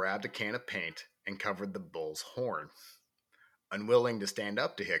 Bill grabbed a can of paint and covered the bull's horn. Unwilling to stand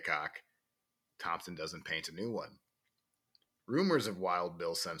up to Hickok, Thompson doesn't paint a new one. Rumors of Wild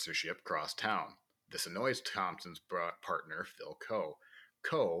Bill censorship cross town. This annoys Thompson's partner, Phil Coe.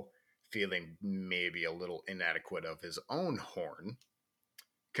 Coe, feeling maybe a little inadequate of his own horn,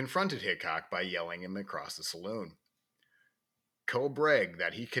 confronted Hickok by yelling him across the saloon. Coe bragged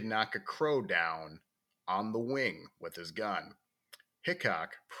that he could knock a crow down on the wing with his gun.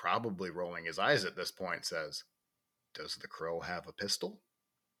 Hickok, probably rolling his eyes at this point, says, "Does the crow have a pistol?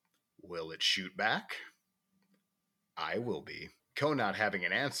 Will it shoot back?" "I will be." Coe, not having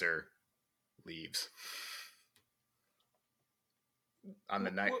an answer, leaves. On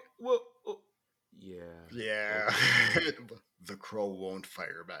the night... Yeah. The crow won't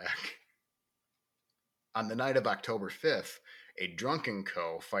fire back. On the night of October 5th, a drunken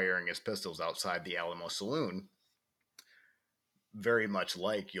Coe firing his pistols outside the Alamo Saloon, very much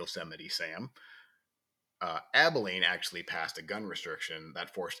like Yosemite Sam, Abilene actually passed a gun restriction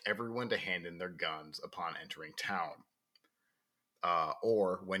that forced everyone to hand in their guns upon entering town.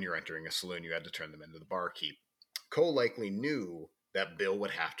 Or when you're entering a saloon, you had to turn them into the barkeep. Coe likely knew that Bill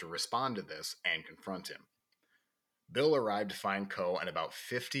would have to respond to this and confront him. Bill arrived to find Coe and about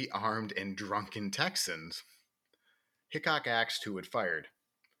 50 armed and drunken Texans. Hickok asked who had fired.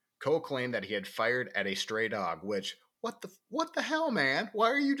 Coe claimed that he had fired at a stray dog, which, what the hell, man? Why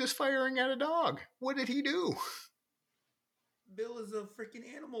are you just firing at a dog? What did he do? Bill is a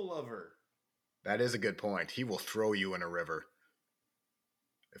freaking animal lover. That is a good point. He will throw you in a river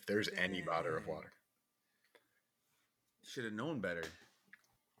if there's any bother of water. Should have known better.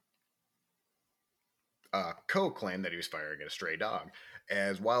 Coe claimed that he was firing at a stray dog,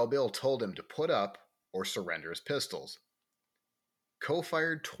 as Wild Bill told him to put up or surrender his pistols. Coe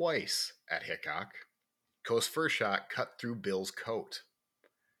fired twice at Hickok. Coe's first shot cut through Bill's coat.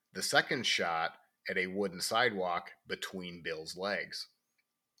 The second shot at a wooden sidewalk between Bill's legs.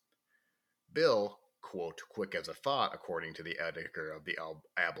 Bill, quote, quick as a thought, according to the editor of the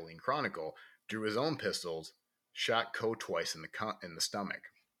Abilene Chronicle, drew his own pistols, shot Coe twice in the stomach.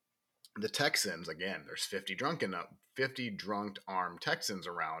 The Texans, again, there's 50 drunk armed Texans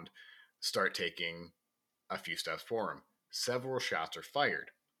around, start taking a few steps for him. Several shots are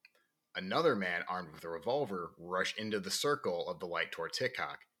fired. Another man armed with a revolver rushed into the circle of the light towards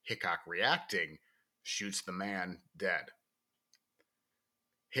Hickok. Hickok, reacting, shoots the man dead.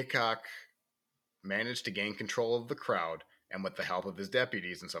 Hickok managed to gain control of the crowd, and with the help of his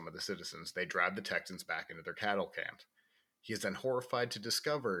deputies and some of the citizens, they drive the Texans back into their cattle camp. He is then horrified to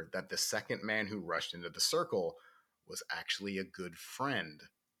discover that the second man who rushed into the circle was actually a good friend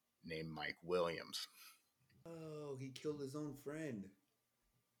named Mike Williams. Oh, he killed his own friend.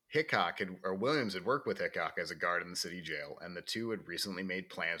 Williams had worked with Hickok as a guard in the city jail, and the two had recently made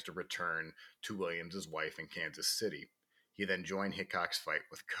plans to return to Williams' wife in Kansas City. He then joined Hickok's fight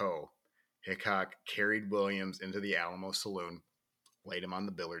with Coe. Hickok carried Williams into the Alamo Saloon, laid him on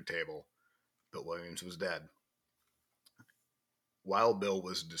the billiard table, but Williams was dead. Wild Bill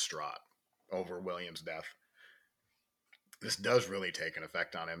was distraught over Williams' death. This does really take an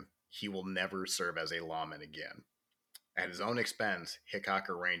effect on him. He will never serve as a lawman again. At his own expense, Hickok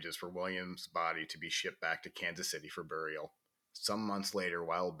arranges for Williams' body to be shipped back to Kansas City for burial. Some months later,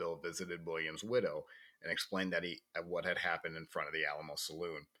 Wild Bill visited Williams' widow and explained what had happened in front of the Alamo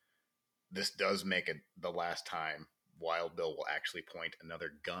Saloon. This does make it the last time Wild Bill will actually point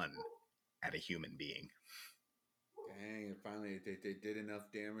another gun at a human being. Dang, and finally they did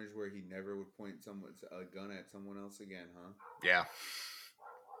enough damage where he never would point a gun at someone else again, huh? Yeah.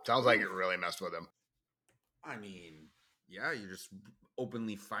 Sounds like it really messed with him. I mean, yeah, you're just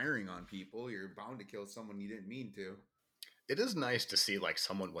openly firing on people. You're bound to kill someone you didn't mean to. It is nice to see, like,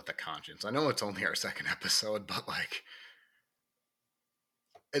 someone with a conscience. I know it's only our second episode, but, like,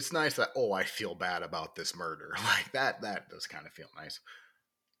 it's nice that, I feel bad about this murder. Like, that does kind of feel nice.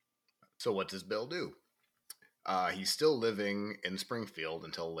 So what does Bill do? He's still living in Springfield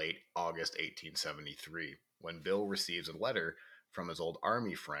until late August 1873, when Bill receives a letter from his old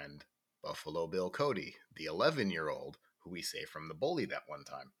Army friend, Buffalo Bill Cody, the 11-year-old who we saved from the bully that one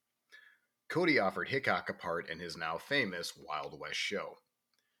time. Cody offered Hickok a part in his now famous Wild West show.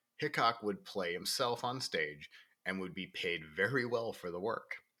 Hickok would play himself on stage and would be paid very well for the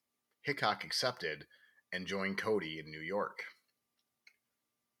work. Hickok accepted and joined Cody in New York.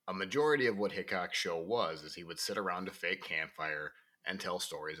 A majority of what Hickok's show was is he would sit around a fake campfire and tell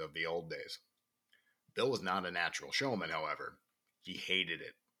stories of the old days. Bill was not a natural showman, however. He hated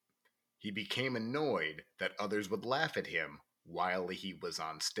it. He became annoyed that others would laugh at him while he was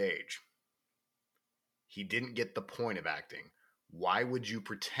on stage. He didn't get the point of acting. Why would you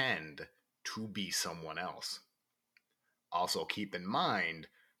pretend to be someone else? Also, keep in mind,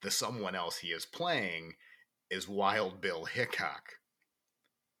 the someone else he is playing is Wild Bill Hickok.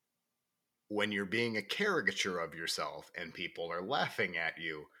 When you're being a caricature of yourself and people are laughing at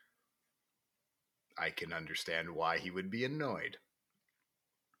you, I can understand why he would be annoyed.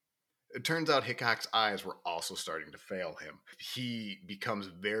 It turns out Hickok's eyes were also starting to fail him. He becomes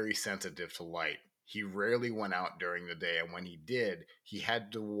very sensitive to light. He rarely went out during the day, and when he did, he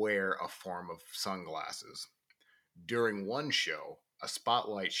had to wear a form of sunglasses. During one show, a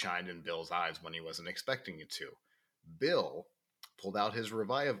spotlight shined in Bill's eyes when he wasn't expecting it to. Bill pulled out his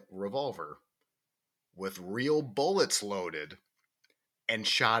revolver with real bullets loaded and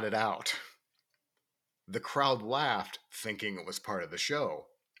shot it out. The crowd laughed, thinking it was part of the show.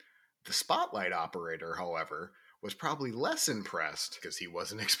 The spotlight operator, however, was probably less impressed because he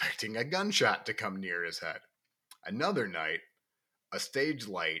wasn't expecting a gunshot to come near his head. Another night, a stage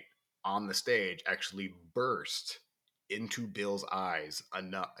light on the stage actually burst into Bill's eyes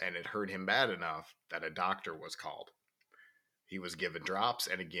enough, and it hurt him bad enough that a doctor was called. He was given drops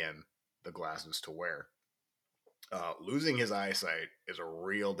and, again, the glasses to wear. Losing his eyesight is a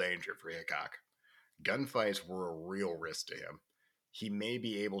real danger for Hickok. Gunfights were a real risk to him. He may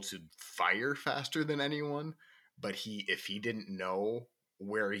be able to fire faster than anyone, but if he didn't know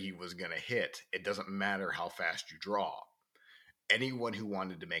where he was going to hit, it doesn't matter how fast you draw. Anyone who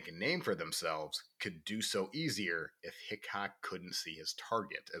wanted to make a name for themselves could do so easier if Hickok couldn't see his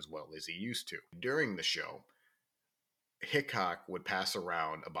target as well as he used to. During the show, Hickok would pass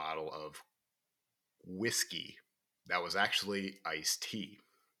around a bottle of whiskey that was actually iced tea.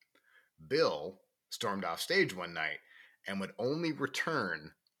 Bill stormed off stage one night and would only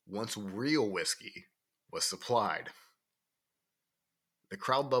return once real whiskey was supplied. The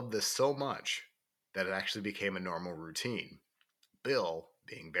crowd loved this so much that it actually became a normal routine. Bill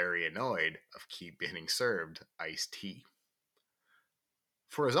being very annoyed of keep getting served iced tea.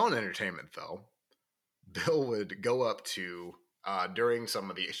 For his own entertainment, though, Bill would go up to During some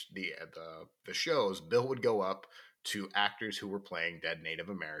of the shows, Bill would go up to actors who were playing dead Native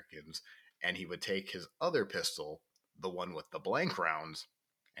Americans, and he would take his other pistol, the one with the blank rounds,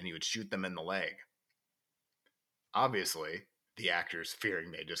 and he would shoot them in the leg. Obviously, the actors,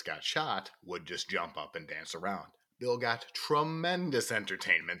 fearing they just got shot, would just jump up and dance around. Bill got tremendous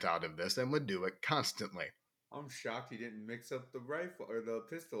entertainment out of this and would do it constantly. I'm shocked he didn't mix up the rifle or the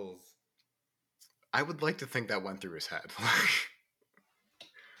pistols. I would like to think that went through his head.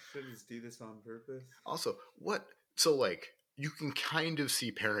 Should just do this on purpose. Also, what? So, like, you can kind of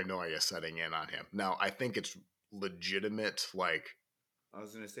see paranoia setting in on him. Now, I think it's legitimate, like... I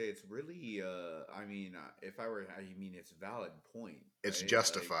was going to say, it's really, if I were, it's a valid point. It's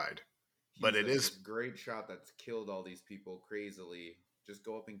justified. Like, but it is... great shot that's killed all these people crazily. Just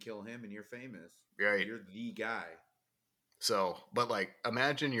go up and kill him and you're famous. Right. You're the guy. So, but, like,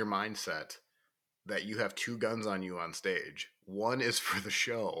 imagine your mindset that you have 2 guns on you on stage. One is for the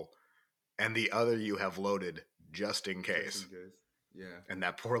show, and the other you have loaded just in case. Just in case. Yeah. And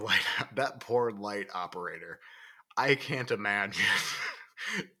that poor light operator, I can't imagine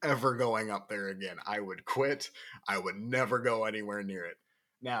ever going up there again. I would quit. I would never go anywhere near it.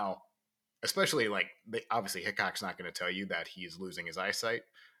 Now, especially obviously Hickok's not going to tell you that he's losing his eyesight,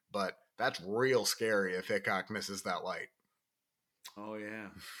 but that's real scary if Hickok misses that light. Oh yeah.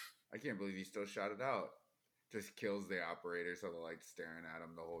 I can't believe he still shot it out. Just kills the operator so the light's staring at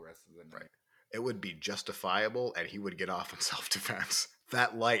him the whole rest of the night. Right. It would be justifiable and he would get off in self-defense.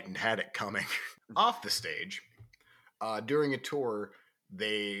 That light had it coming. Off the stage, during a tour,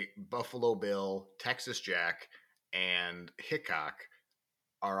 Buffalo Bill, Texas Jack, and Hickok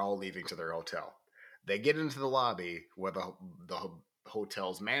are all leaving to their hotel. They get into the lobby where the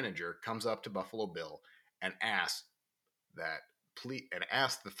hotel's manager comes up to Buffalo Bill and asks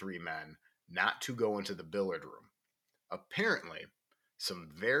the 3 men not to go into the billiard room. Apparently, some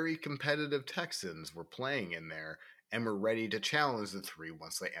very competitive Texans were playing in there and were ready to challenge the 3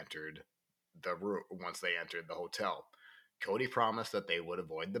 once they entered the hotel. Cody promised that they would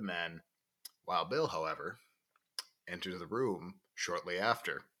avoid the men, while Bill, however, enters the room shortly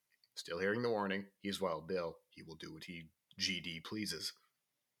after. Still hearing the warning, he's Wild Bill. He will do what GD pleases.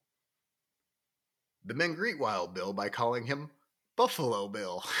 The men greet Wild Bill by calling him Buffalo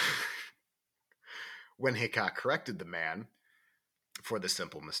Bill. When Hickok corrected the man for the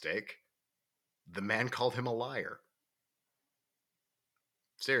simple mistake, the man called him a liar.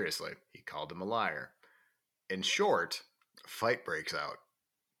 Seriously, he called him a liar. In short, a fight breaks out.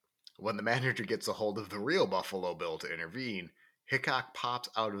 When the manager gets a hold of the real Buffalo Bill to intervene, Hickok pops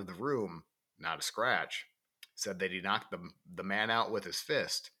out of the room, not a scratch, said that he knocked the man out with his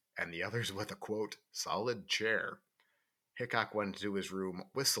fist, and the others with a, quote, solid chair. Hickok went to his room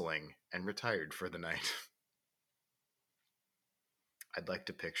whistling and retired for the night. I'd like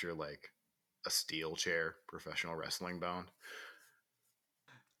to picture, like, a steel chair, professional wrestling bound.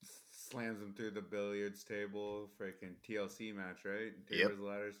 Slams him through the billiards table, freaking TLC match, right? Tables,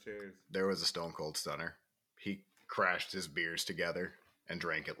 ladders, chairs. There was a Stone Cold Stunner. He crashed his beers together and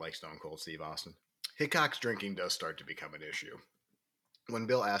drank it like Stone Cold Steve Austin. Hickok's drinking does start to become an issue. When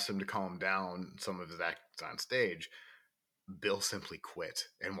Bill asked him to calm down some of his acts on stage, Bill simply quit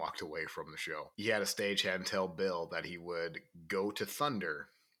and walked away from the show. He had a stagehand tell Bill that he would go to Thunder,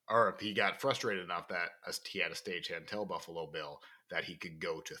 or he got frustrated enough that he had a stagehand tell Buffalo Bill that he could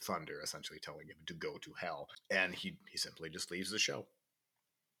go to Thunder, essentially telling him to go to hell. And he simply just leaves the show.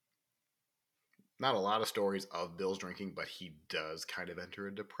 Not a lot of stories of Bill's drinking, but he does kind of enter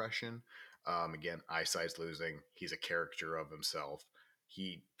a depression. Again, eyesight's losing. He's a caricature of himself.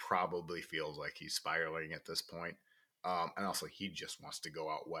 He probably feels like he's spiraling at this point. And also, he just wants to go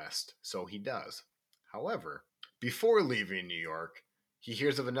out west. So he does. However, before leaving New York, he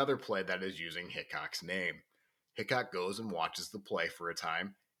hears of another play that is using Hickok's name. Hickok goes and watches the play for a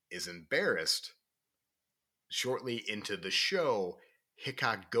time, is embarrassed. Shortly into the show,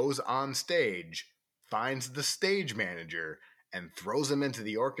 Hickok goes on stage, finds the stage manager, and throws him into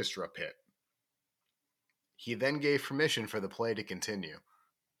the orchestra pit. He then gave permission for the play to continue.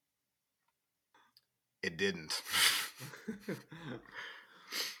 It didn't.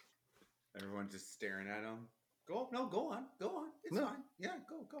 Everyone just staring at him. Go on. It's fine. Yeah,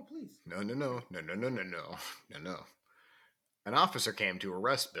 go, please. No. An officer came to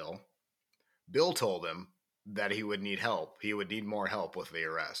arrest Bill. Bill told him that he would need help. He would need more help with the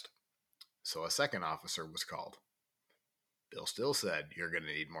arrest. So a second officer was called. Bill still said, "You're going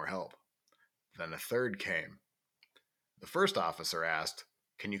to need more help." Then a third came. The first officer asked,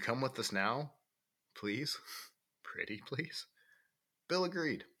 "Can you come with us now? Please? Pretty, please?" Bill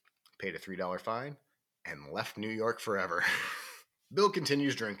agreed, paid a $3 fine, and left New York forever. Bill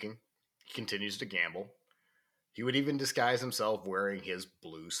continues drinking. He continues to gamble. He would even disguise himself wearing his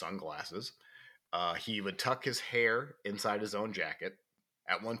blue sunglasses. He would tuck his hair inside his own jacket.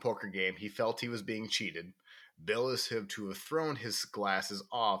 At one poker game, he felt he was being cheated. Bill is said to have thrown his glasses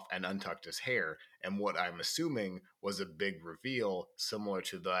off and untucked his hair, and what I'm assuming was a big reveal similar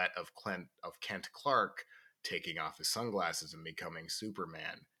to that of Kent Clark taking off his sunglasses and becoming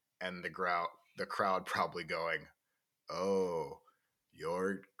Superman, and the crowd probably going, "Oh,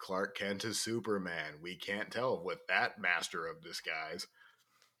 your Clark Kent is Superman. We can't tell with that master of disguise."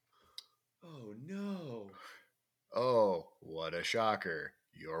 Oh no. Oh, what a shocker.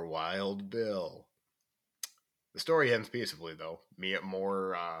 You're Wild Bill. The story ends peacefully, though.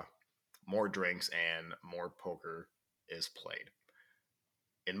 More drinks and more poker is played.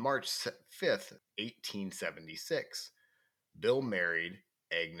 In March 5th, 1876, Bill married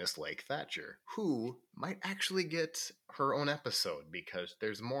Agnes Lake Thatcher, who might actually get her own episode because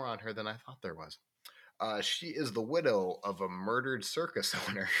there's more on her than I thought there was. She is the widow of a murdered circus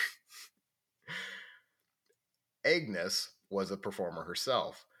owner. Agnes was a performer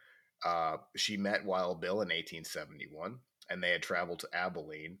herself. She met Wild Bill in 1871, and they had traveled to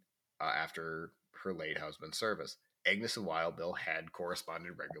Abilene after her late husband's service. Agnes and Wild Bill had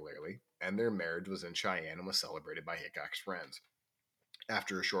corresponded regularly, and their marriage was in Cheyenne and was celebrated by Hickok's friends.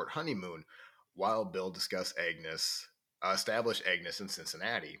 After a short honeymoon, Wild Bill established Agnes in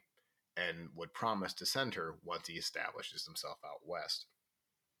Cincinnati, and would promise to send her once he establishes himself out west.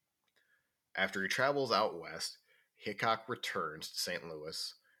 After he travels out west, Hickok returns to St.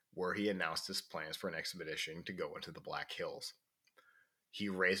 Louis, where he announced his plans for an expedition to go into the Black Hills. He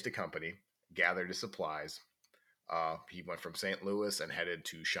raised a company, gathered his supplies. He went from St. Louis and headed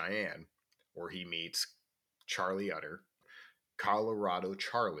to Cheyenne, where he meets Charlie Utter, Colorado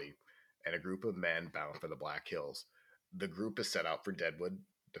Charlie, and a group of men bound for the Black Hills. The group is set out for Deadwood,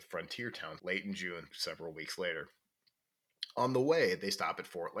 the frontier town, late in June, several weeks later. On the way, they stop at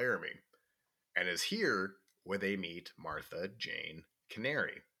Fort Laramie, and is here where they meet Martha Jane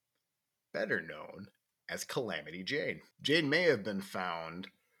Canary, better known as Calamity Jane. Jane may have been found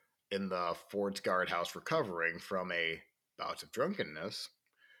in the Ford's guardhouse recovering from a bout of drunkenness.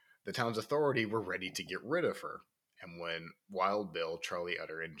 The town's authority were ready to get rid of her, and when Wild Bill, Charlie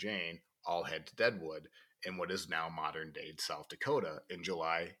Utter, and Jane all head to Deadwood in what is now modern-day South Dakota in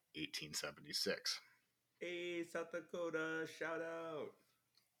July 1876. Hey, South Dakota, shout out.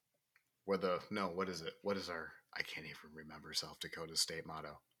 What is it? What is I can't even remember South Dakota's state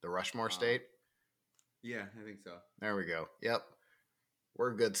motto. The Rushmore State? Yeah, I think so. There we go. Yep.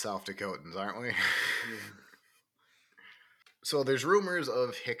 We're good South Dakotans, aren't we? Yeah. So there's rumors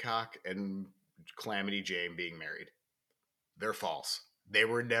of Hickok and Calamity Jane being married. They're false. They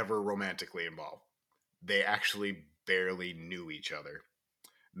were never romantically involved. They actually barely knew each other.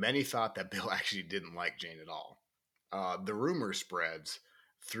 Many thought that Bill actually didn't like Jane at all. The rumor spreads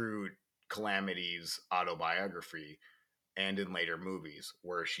through Calamity's autobiography and in later movies,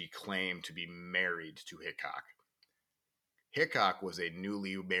 where she claimed to be married to Hickok. Hickok was a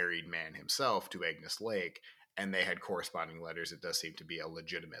newly married man himself to Agnes Lake, and they had corresponding letters. It does seem to be a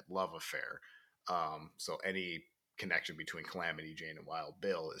legitimate love affair. So any connection between Calamity Jane and Wild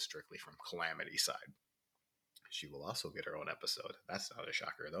Bill is strictly from Calamity's side. She will also get her own episode. That's not a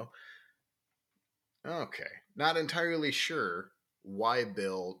shocker, though. Okay. Not entirely sure why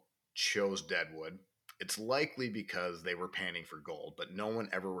Bill chose Deadwood. It's likely because they were panning for gold, but no one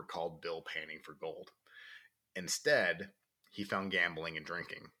ever recalled Bill panning for gold. Instead, he found gambling and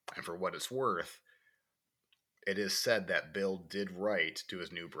drinking. And for what it's worth, it is said that Bill did write to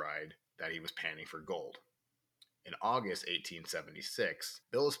his new bride that he was panning for gold. In August 1876,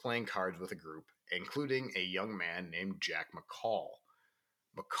 Bill is playing cards with a group, including a young man named Jack McCall.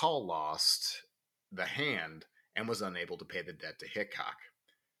 McCall lost the hand and was unable to pay the debt to Hickok.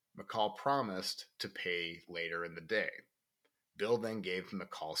 McCall promised to pay later in the day. Bill then gave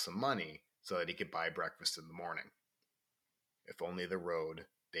McCall some money so that he could buy breakfast in the morning. If only the road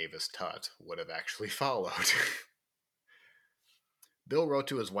Davis Tutt would have actually followed. Bill wrote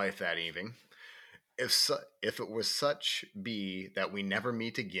to his wife that evening, if it was such be that we never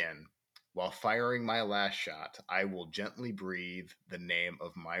meet again, while firing my last shot, I will gently breathe the name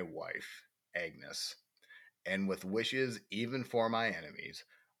of my wife, Agnes, and with wishes even for my enemies,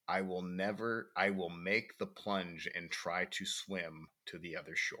 I will make the plunge and try to swim to the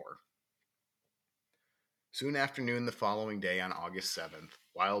other shore. Soon after noon the following day, on August 7th,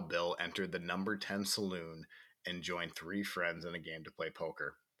 Wild Bill entered the number 10 saloon and joined 3 friends in a game to play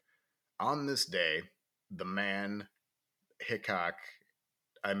poker. On this day, a man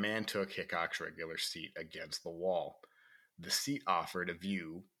took Hickok's regular seat against the wall. The seat offered a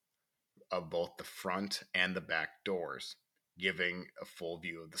view of both the front and the back doors, giving a full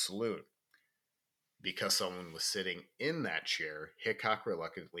view of the saloon. Because someone was sitting in that chair, Hickok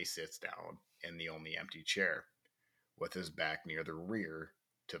reluctantly sits down in the only empty chair, with his back near the rear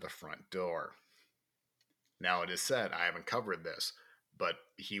to the front door. Now, it is said, I haven't covered this, but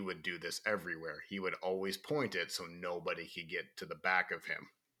he would do this everywhere. He would always point it so nobody could get to the back of him.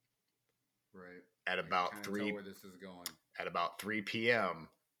 Right. At about 3 tell where this is going. At about 3 p.m.,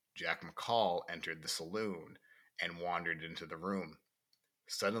 Jack McCall entered the saloon and wandered into the room.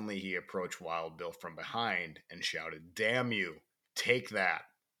 Suddenly, he approached Wild Bill from behind and shouted, "Damn you! Take that!"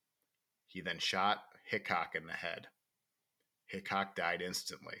 He then shot Hickok in the head. Hickok died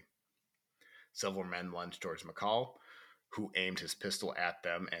instantly. Several men lunged towards McCall, who aimed his pistol at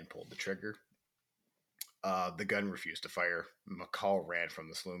them and pulled the trigger. The gun refused to fire. McCall ran from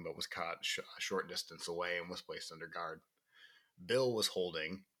the saloon but was caught a short distance away and was placed under guard. Bill was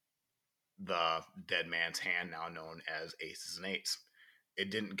holding the dead man's hand, now known as Aces and Eights.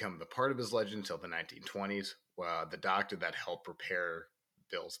 It didn't become the part of his legend until the 1920s. The doctor that helped prepare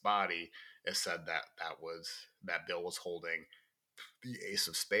Bill's body has said that Bill was holding the Ace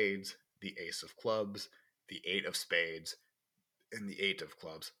of Spades, the Ace of Clubs, the Eight of Spades, and the Eight of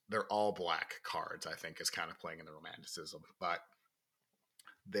Clubs. They're all black cards, I think, is kind of playing in the romanticism. But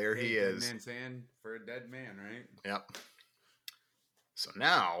there he is. Dead man's hand for a dead man, right? Yep. So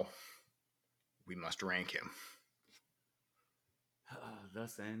now we must rank him.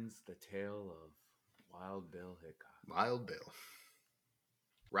 Thus ends the tale of Wild Bill Hickok. Wild Bill.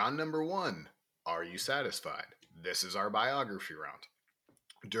 Round number 1. Are you satisfied? This is our biography round.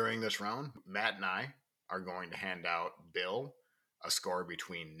 During this round, Matt and I are going to hand out Bill a score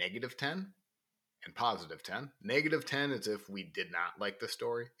between -10 and +10. -10 is if we did not like the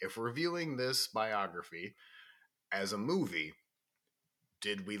story. If we're viewing this biography as a movie,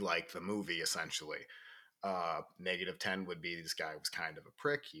 did we like the movie, essentially? -10 would be this guy was kind of a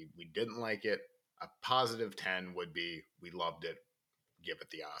prick. We didn't like it. A +10 would be we loved it. Give it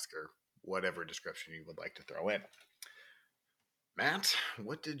the Oscar. Whatever description you would like to throw in. Matt,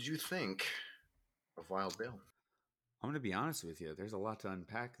 what did you think of Wild Bill? I'm going to be honest with you. There's a lot to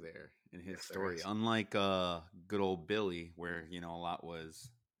unpack there in his story. Is. Unlike good old Billy, where a lot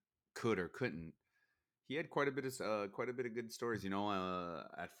was could or couldn't. He had quite a bit of good stories.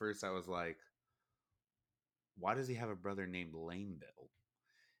 At first I was like, why does he have a brother named Lame Bill?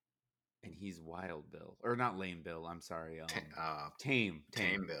 And he's Wild Bill, or not Lame Bill. I'm sorry, Tame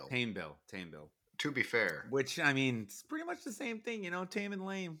Bill. To be fair, which it's pretty much the same thing, Tame and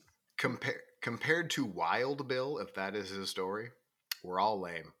Lame. Compared to Wild Bill, if that is his story, we're all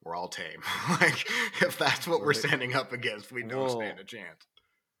lame. We're all tame. Like, if that's what we're standing up against, we don't stand a chance.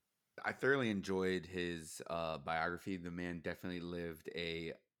 I thoroughly enjoyed his biography. The man definitely lived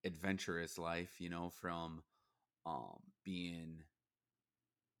a adventurous life, from being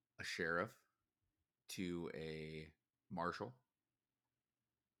a sheriff to a marshal.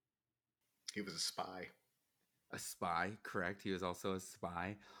 He was a spy. A spy, correct. He was also a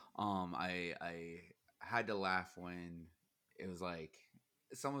spy. I had to laugh when it was like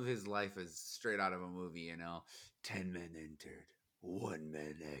some of his life is straight out of a movie, 10 men entered, 1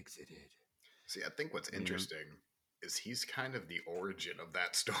 man exited. See, I think what's interesting is he's kind of the origin of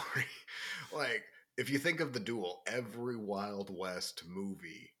that story. Like, if you think of the duel, every Wild West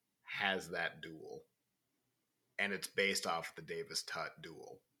movie has that duel. And it's based off the Davis Tutt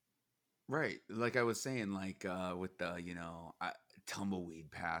duel. Right. Like I was saying, with the,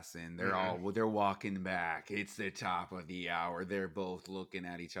 tumbleweed passing, they're walking back. It's the top of the hour. They're both looking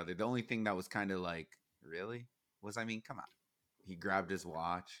at each other. The only thing that was kind of like, really? Come on. He grabbed his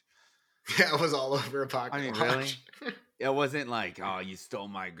watch. Yeah, it was all over a pocket watch. Really? It wasn't like, oh, you stole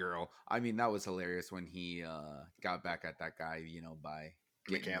my girl. That was hilarious when he got back at that guy, by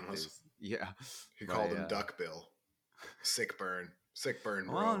McCandless. Yeah. He called him Duck Bill. Sick burn,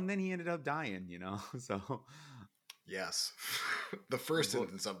 bro. Well, and then he ended up dying, so. Yes. The first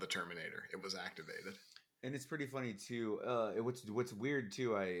instance of the Terminator, it was activated. And it's pretty funny, too. What's weird,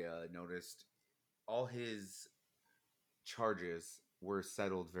 too, I noticed, all his charges were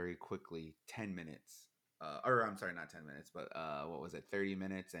settled very quickly. 10 minutes. I'm sorry, not 10 minutes, but what was it? 30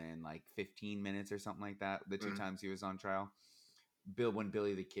 minutes and 15 minutes or something like that. The two times he was on trial. When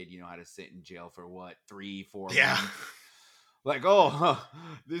Billy the Kid, had to sit in jail for what, 3-4 months? Like,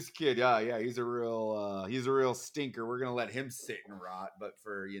 this kid, he's a real stinker. We're gonna let him sit and rot. But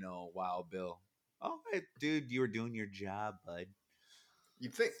for Wild Bill, hey, dude, you were doing your job, bud.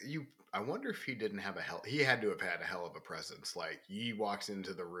 I wonder if he didn't have he had to have had a hell of a presence. Like, he walks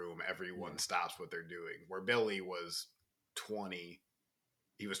into the room, everyone stops what they're doing. Where Billy was 20.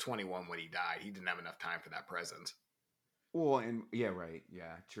 He was 21 when he died. He didn't have enough time for that present. Well, and yeah, right,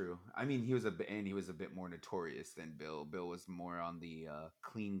 yeah, true. I mean, he was a bit more notorious than Bill. Bill was more on the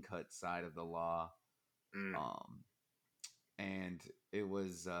clean cut side of the law, Mm. and it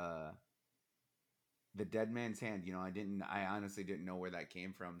was the dead man's hand. I honestly didn't know where that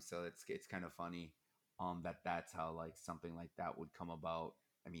came from, so it's kind of funny, that's how like something like that would come about.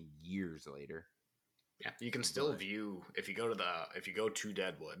 I mean, years later. Yeah, you can still view if you go to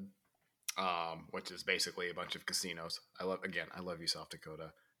Deadwood, which is basically a bunch of casinos. I love you, South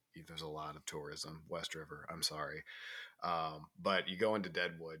Dakota. There's a lot of tourism. West River, I'm sorry. But you go into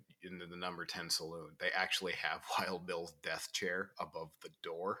Deadwood, into the number 10 saloon. They actually have Wild Bill's death chair above the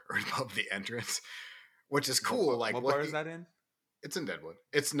door or above the entrance, which is cool. What bar is that in? It's in Deadwood.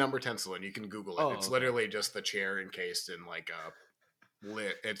 It's number 10 saloon. You can Google it. It's literally just the chair encased in like a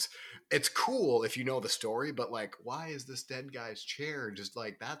lit. It's cool if you know the story, but like, why is this dead guy's chair just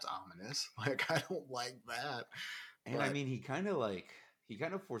like, that's ominous? Like, I don't like that. And I mean, he kind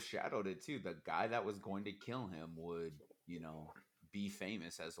of foreshadowed it too. The guy that was going to kill him would, be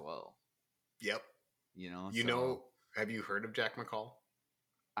famous as well. Yep. Have you heard of Jack McCall?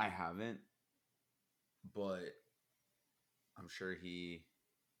 I haven't, but I'm sure he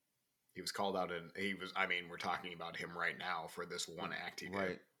was called out, and we're talking about him right now for this one act he did.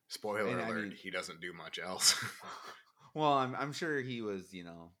 Right. Spoiler alert, he doesn't do much else. Well, I'm sure he was,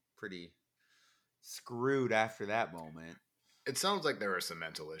 pretty screwed after that moment. It sounds like there are some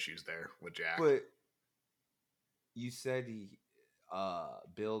mental issues there with Jack. But you said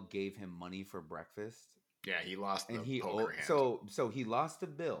Bill gave him money for breakfast. Yeah, he lost the poker hand. So he lost to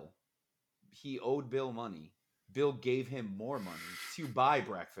Bill. He owed Bill money. Bill gave him more money to buy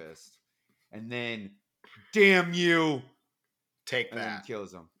breakfast, and then, damn you, take that, and then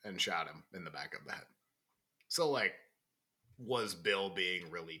kills him and shot him in the back of the head. So like, was Bill being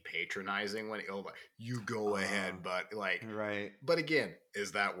really patronizing when you go ahead, but like, right? But again,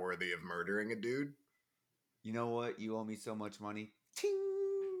 is that worthy of murdering a dude? You know what? You owe me so much money. Ting!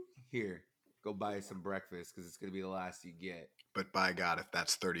 Here, go buy some breakfast because it's gonna be the last you get. But by God, if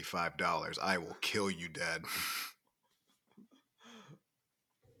that's $35, I will kill you dead.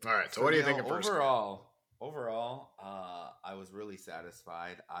 All right. So what do you think of first? Overall, I was really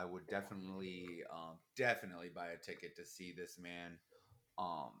satisfied. I would definitely buy a ticket to see this man,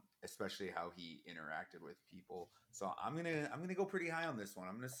 especially how he interacted with people. So I'm gonna go pretty high on this one.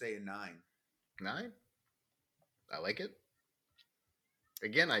 I'm gonna say a 9. 9? I like it.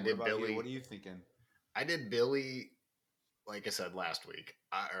 Again, I did Billy. You? What are you thinking? I did Billy, like I said last week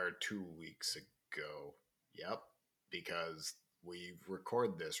or 2 weeks ago. Yep, because we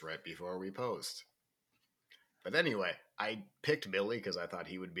record this right before we post. But anyway, I picked Billy because I thought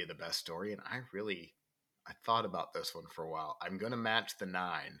he would be the best story, and I thought about this one for a while. I'm gonna match the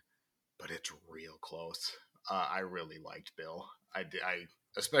 9, but it's real close. I really liked Bill. I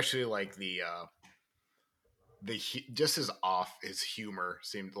especially like just his humor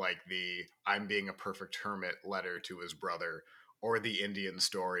seemed like the "I'm being a perfect hermit" letter to his brother, or the Indian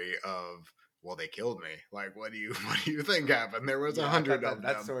story of, well, they killed me. Like, what do you think happened? There was 100 of them.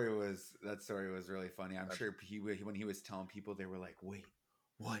 That story was really funny. I'm sure when he was telling people, they were like, "Wait,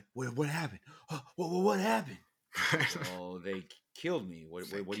 what happened? What happened?" Oh, they killed me. What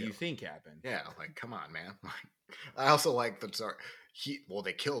do you think happened? Yeah, like, come on, man. I also like the story.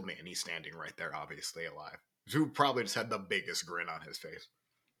 They killed me, and he's standing right there, obviously alive. Who probably just had the biggest grin on his face.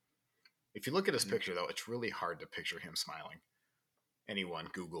 If you look at his picture, though, it's really hard to picture him smiling. Anyone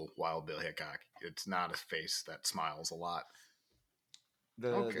Google Wild Bill Hickok. It's not a face that smiles a lot.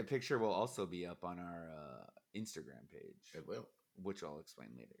 The picture will also be up on our Instagram page. It will. Which I'll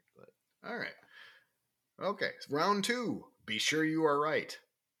explain later. But all right. Okay. Round 2. Be sure you are right.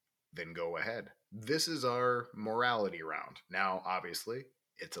 Then go ahead. This is our morality round. Now, obviously,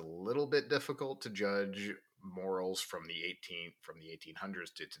 it's a little bit difficult to judge morals from the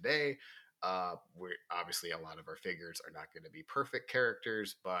 1800s to today. We're obviously, a lot of our figures are not going to be perfect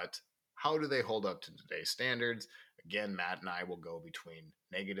characters, but how do they hold up to today's standards? Again, Matt and I will go between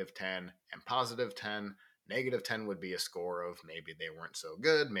 -10 and +10. -10 would be a score of maybe they weren't so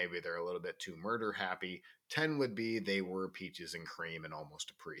good, maybe they're a little bit too murder happy. 10 would be they were peaches and cream and almost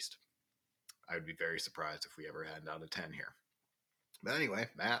a priest. I would be very surprised if we ever hand out a 10 here. But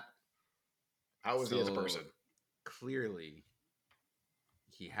anyway, Matt, how was he as a person? Clearly,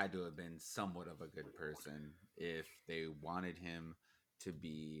 he had to have been somewhat of a good person if they wanted him to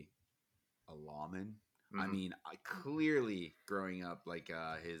be a lawman. Mm-hmm. I mean, clearly growing up, like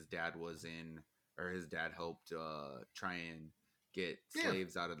his dad helped try and get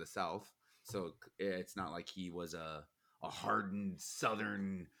slaves out of the South. So it's not like he was a a hardened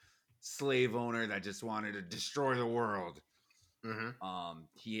Southern slave owner that just wanted to destroy the world.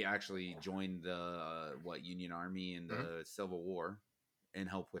 He actually joined the Union Army in the Civil War and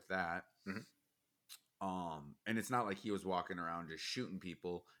helped with that. And it's not like he was walking around just shooting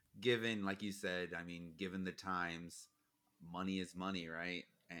people. Given, like you said, I mean, given the times, money is money, right?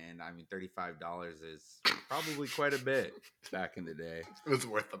 And I mean, $35 is probably quite a bit back in the day. It was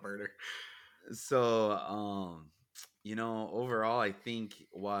worth the murder. So, you know, overall, I think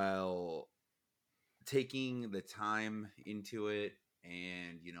while taking the time into it,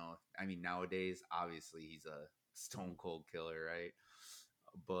 and you know, I mean, nowadays, obviously, he's a stone cold killer, right?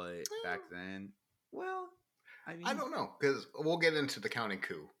 But back then, well, I mean, I don't know, because we'll get into the county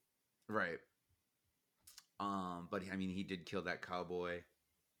coup, right? But I mean, he did kill that cowboy.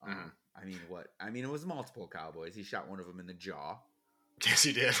 I mean, what? I mean, it was multiple cowboys. He shot one of them in the jaw. Yes,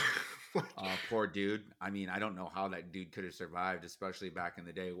 he did. Poor dude. I mean, I don't know how that dude could have survived, especially back in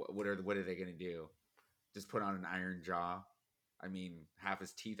the day. What are they going to do? Just put on an iron jaw? I mean, half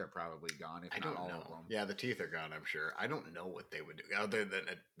his teeth are probably gone, if not all of them. Yeah, the teeth are gone, I'm sure. I don't know what they would do other than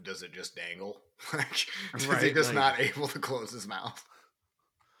does it just dangle? Like, is he just not able to close his mouth?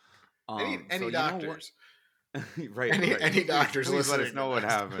 Any doctors? Right. Any doctors? Please let us know what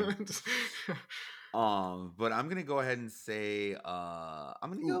happened. But I'm gonna go ahead and say about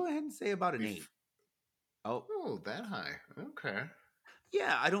an 8. Oh, that high. Okay.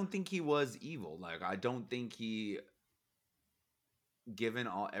 Yeah, I don't think he was evil. Like, I don't think he, given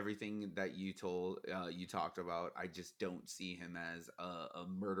everything that you talked about, I just don't see him as a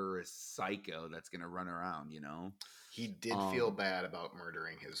murderous psycho that's gonna run around. You know, he did feel bad about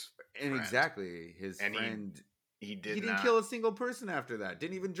murdering his friend. And exactly his friend. He didn't kill a single person after that.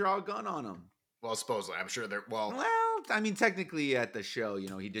 Didn't even draw a gun on him. Well, supposedly, I'm sure there. Well, I mean, technically, at the show, you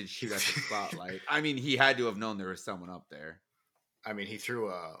know, he did shoot at the spotlight. I mean, he had to have known there was someone up there. I mean, he threw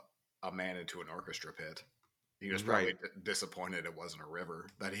a man into an orchestra pit. He was probably disappointed it wasn't a river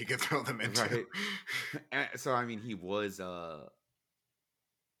that he could throw them into. Right. So, I mean, he was a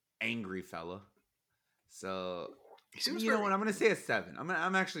angry fella. So, you know what? I'm going to say a 7.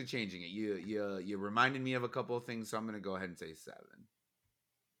 I'm actually changing it. You reminded me of a couple of things, so I'm going to go ahead and say 7.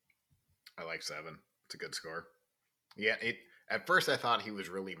 I like 7. It's a good score. Yeah, at first I thought he was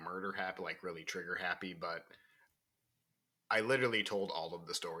really murder happy, like really trigger happy, but I literally told all of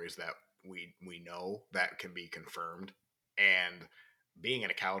the stories that we know that can be confirmed, and being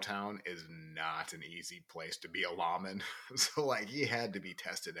in a cow town is not an easy place to be a lawman. So, like, he had to be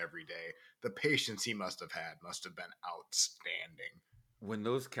tested every day. The patience he must have had must have been outstanding. When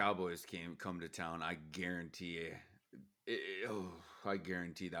those cowboys come to town, I guarantee I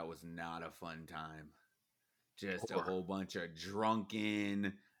guarantee that was not a fun time. Just a whole bunch of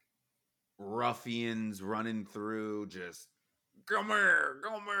drunken ruffians running through, just come here.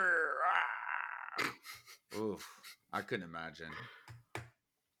 Ah! Oof, I couldn't imagine.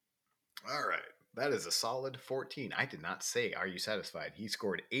 All right. That is a solid 14. I did not say, "Are you satisfied?" He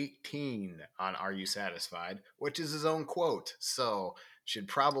scored 18 on "Are you satisfied?" which is his own quote. So should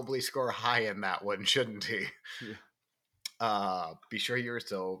probably score high in that one, shouldn't he? Yeah. Be sure you're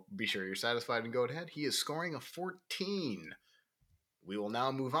satisfied and go ahead. He is scoring a 14. We will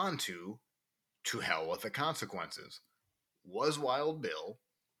now move on to hell with the consequences. Was Wild Bill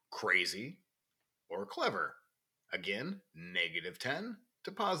crazy or clever? Again, -10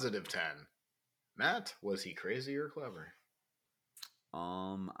 to +10. Matt, was he crazy or clever?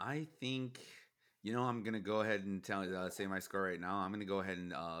 I think, you know, I'm gonna go ahead and say my score right now. I'm gonna go ahead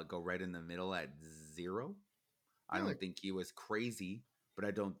and go right in the middle at 0. I don't think he was crazy, but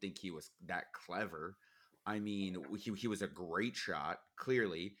I don't think he was that clever. I mean, he was a great shot,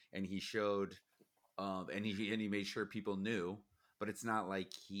 clearly, and he showed, and he made sure people knew. But it's not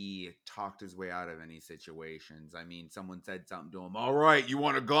like he talked his way out of any situations. I mean, someone said something to him. All right, you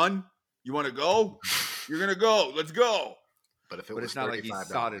want a gun? You want to go? You're gonna go. Let's go. But it's not like he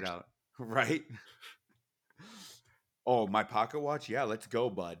sought it out, right? Oh, my pocket watch? Yeah, let's go,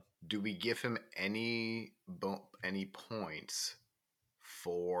 bud. Do we give him any points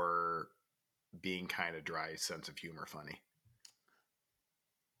for being kind of dry, sense of humor, funny?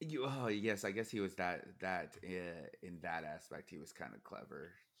 Yes, I guess he was that in that aspect. He was kind of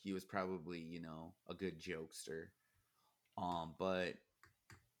clever. He was probably, you know, a good jokester. But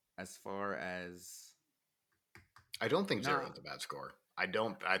as far as, I don't think 0 is a bad score. I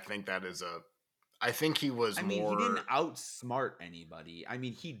think that is I think he was he didn't outsmart anybody. I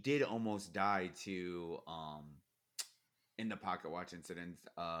mean, he did almost die to in the pocket watch incident.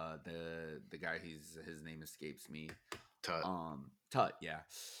 The guy, his name escapes me. Tut. Tut, yeah.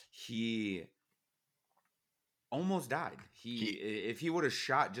 He almost died. If he would have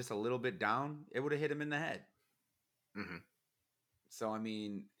shot just a little bit down, it would have hit him in the head. Mm-hmm. So I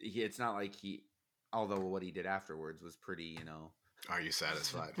mean, it's not like although what he did afterwards was pretty, Are you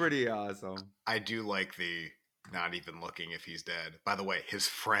satisfied? Pretty awesome. I do like the not even looking if he's dead. By the way, his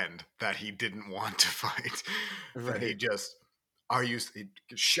friend that he didn't want to fight, right. That he just,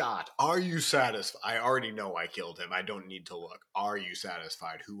 shot? Are you satisfied? I already know I killed him. I don't need to look. Are you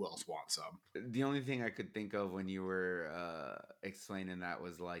satisfied? Who else wants some? The only thing I could think of when you were explaining that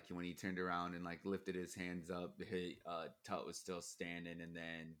was like when he turned around and like lifted his hands up, Tut was still standing, and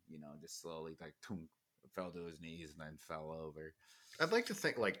then just slowly like fell to his knees and then fell over. I'd like to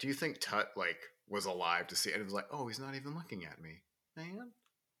think, like, do you think Tut like was alive to see it? And it was like, oh, he's not even looking at me, man.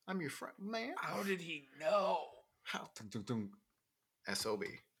 I'm your friend, man. How did he know? How? SOB.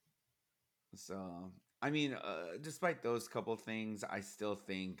 So, I mean, despite those couple things, I still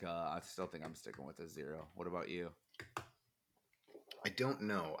think I'm sticking with a 0. What about you? I don't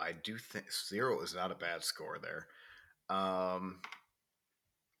know. I do think 0 is not a bad score there.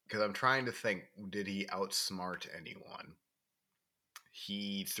 Because I'm trying to think, did he outsmart anyone?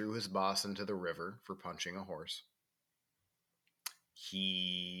 He threw his boss into the river for punching a horse.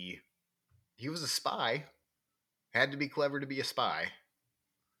 He was a spy. Had to be clever to be a spy.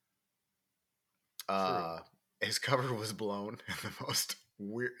 His cover was blown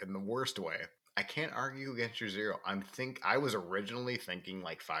in the worst way. I can't argue against your 0. I was originally thinking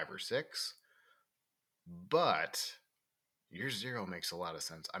like 5 or 6, but your 0 makes a lot of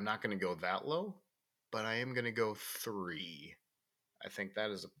sense. I'm not going to go that low, but I am going to go 3. I think that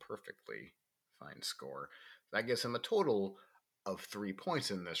is a perfectly fine score. That gives him a total of 3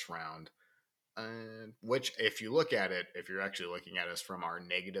 points in this round. Which, if you look at it, if you're actually looking at us from our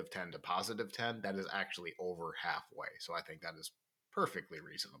 -10 to +10, that is actually over halfway. So I think that is perfectly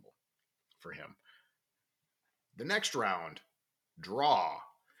reasonable for him. The next round, draw.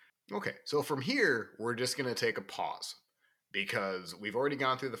 Okay, so from here, we're just going to take a pause because we've already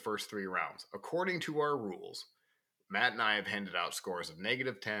gone through the first 3 rounds. According to our rules, Matt and I have handed out scores of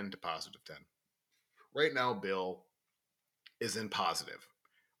 -10 to +10. Right now, Bill is in positive.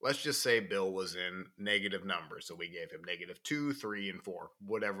 Let's just say Bill was in negative numbers, so we gave him -2, 3, and 4,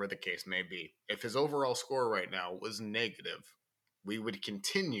 whatever the case may be. If his overall score right now was negative, we would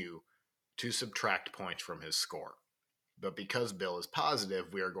continue to subtract points from his score. But because Bill is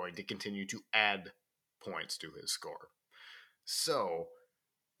positive, we are going to continue to add points to his score. So,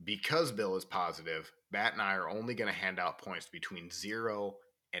 because Bill is positive, Matt and I are only going to hand out points between 0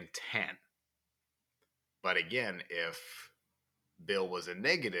 and 10. But again, if Bill was a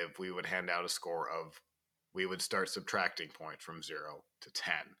negative, we would hand out a score we would start subtracting points from 0 to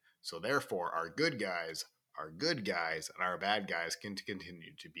 10. So therefore, our good guys are good guys, and our bad guys can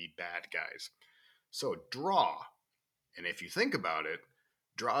continue to be bad guys. So draw. And if you think about it,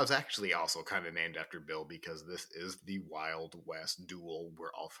 draw is actually also kind of named after Bill because this is the Wild West duel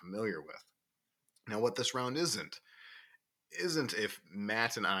we're all familiar with. Now, what this round isn't if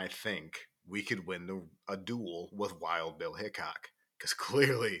Matt and I think we could win a duel with Wild Bill Hickok, because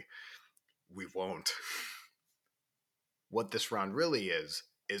clearly we won't. What this round really is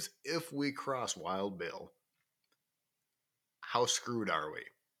if we cross Wild Bill, how screwed are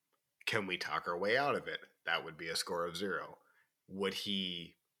we? Can we talk our way out of it? That would be a score of 0. Would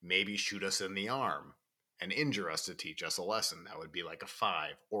he maybe shoot us in the arm and injure us to teach us a lesson? That would be like a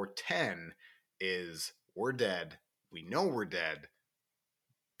 5. Or 10 is we're dead. We know we're dead.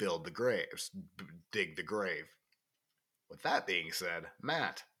 Build the graves. Dig the grave. With that being said,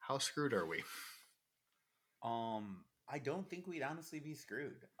 Matt, how screwed are we? I don't think we'd honestly be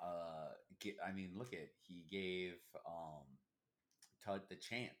screwed. I mean, he gave Tut the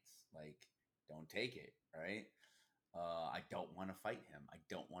chance. Like, don't take it, right? I don't want to fight him. I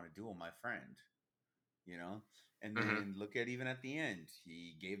don't want to duel my friend, And then look at even at the end,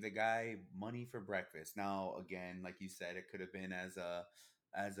 he gave the guy money for breakfast. Now, again, like you said, it could have been as a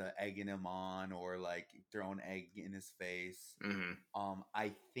egging him on or like throwing egg in his face.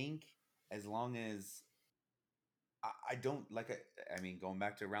 I think as long as I don't going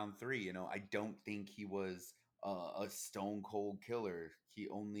back to round 3, I don't think he was a stone cold killer. He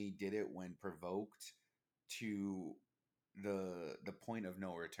only did it when provoked to the point of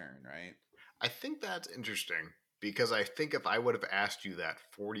no return, right? I think that's interesting because I think if I would have asked you that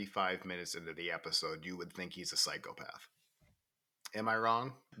 45 minutes into the episode, you would think he's a psychopath. Am I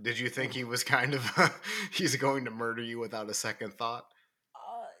wrong? Did you think he was kind of he's going to murder you without a second thought?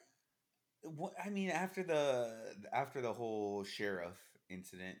 I mean, after the whole sheriff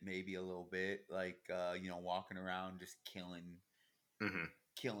incident, maybe a little bit like walking around just killing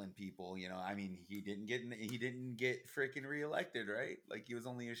killing people. I mean, he didn't get freaking reelected, right? Like he was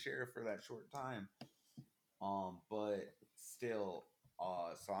only a sheriff for that short time. But still,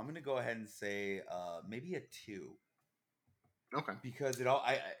 so I'm gonna go ahead and say maybe a 2. Okay. Because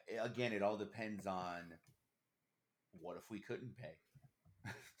again, it all depends on what if we couldn't pay.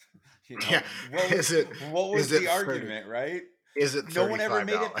 Yeah. What was the argument, right? Is it No one ever $35?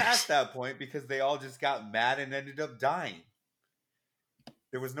 made it past that point because they all just got mad and ended up dying.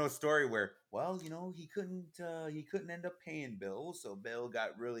 There was no story where, well, he couldn't end up paying Bill, so Bill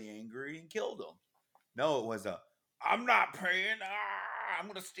got really angry and killed him. No, it was I'm not paying. I'm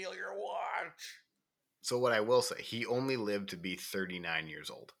gonna steal your watch. So what I will say, he only lived to be 39 years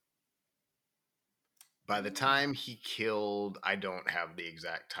old. By the time he killed, I don't have the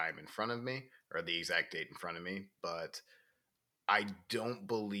exact time in front of me or the exact date in front of me, but I don't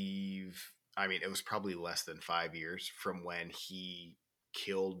believe, I mean, it was probably less than 5 years from when he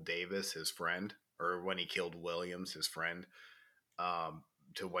killed Davis, his friend, or when he killed Williams, his friend,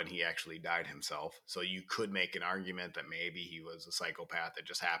 to when he actually died himself. So you could make an argument that maybe he was a psychopath that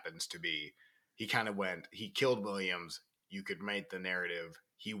just happens to be, he killed Williams. You could make the narrative,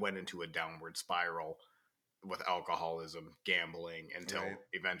 he went into a downward spiral with alcoholism, gambling until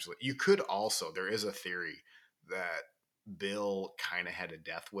eventually. You could also, there is a theory that Bill kind of had a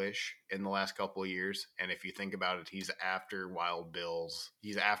death wish in the last couple of years, and if you think about it, he's after Buffalo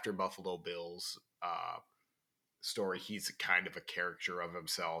Bill's story. He's kind of a caricature of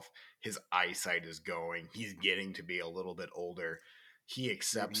himself. His eyesight is going. He's getting to be a little bit older. He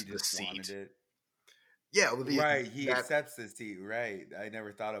accepts the seat. Yeah, right. He accepts the seat. Right. I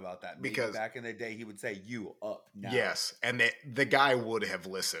never thought about that. Maybe because back in the day, he would say, "You up now." Yes, and the guy would have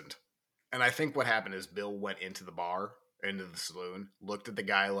listened. And I think what happened is Bill went into the bar, into the saloon, looked at the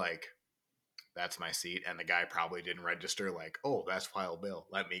guy like, "That's my seat," and the guy probably didn't register like, "Oh, that's Wild Bill.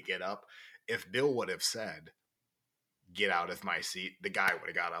 Let me get up." If Bill would have said, "Get out of my seat," the guy would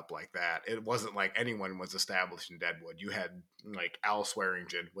have got up like that. It wasn't like anyone was established in Deadwood. You had like Al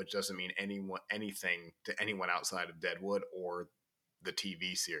Swearingen, which doesn't mean anything to anyone outside of Deadwood or the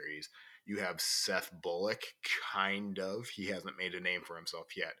TV series. You have Seth Bullock, kind of. He hasn't made a name for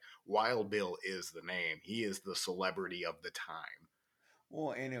himself yet. Wild Bill is the name. He is the celebrity of the time.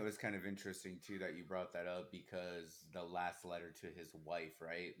 Well, and it was kind of interesting too that you brought that up because the last letter to his wife,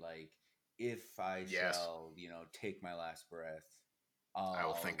 right? Like, if I shall, take my last breath, I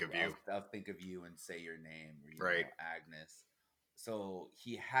will think of you. I'll think of you and say your name, right? Agnes. So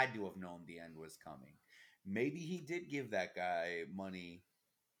he had to have known the end was coming. Maybe he did give that guy money.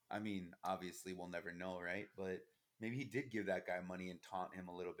 I mean, obviously, we'll never know, right? But maybe he did give that guy money and taunt him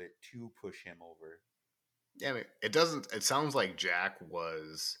a little bit to push him over. Yeah, I mean, it sounds like Jack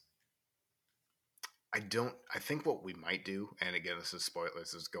was. I think what we might do, and again, this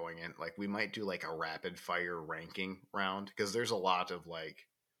is going in, like, we might do like a rapid fire ranking round because there's a lot of like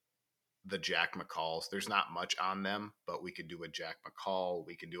the Jack McCalls. There's not much on them, but we could do a Jack McCall.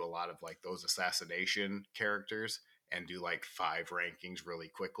 We could do a lot of like those assassination characters and do like 5 rankings really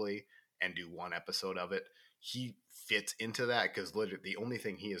quickly and do one episode of it. He fits into that because literally the only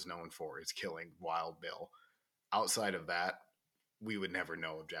thing he is known for is killing Wild Bill. Outside of that, we would never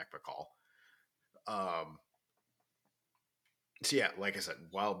know of Jack McCall. So yeah, like I said,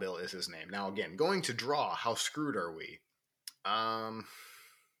 Wild Bill is his name. Now again, going to draw, how screwed are we?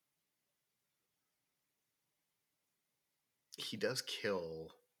 He does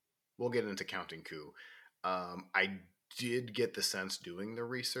kill. We'll get into Counting Coup. I did get the sense doing the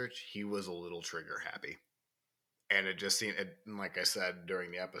research, he was a little trigger happy. And it just seemed, like I said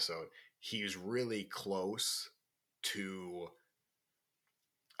during the episode, he's really close to.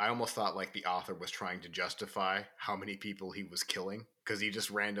 I almost thought like the author was trying to justify how many people he was killing because he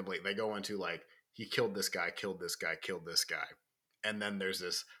just randomly, they go into like, he killed this guy, killed this guy, killed this guy. And then there's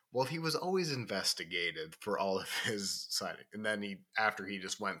this, well, he was always investigated for all of his sightings. And then after he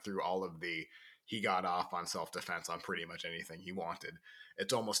just went through all of he got off on self-defense on pretty much anything he wanted.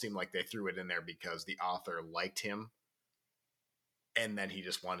 It almost seemed like they threw it in there because the author liked him. And then he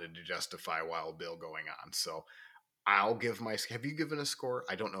just wanted to justify Wild Bill going on. So I'll give have you given a score?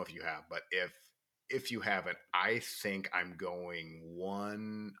 I don't know if you have, but if you haven't, I think I'm going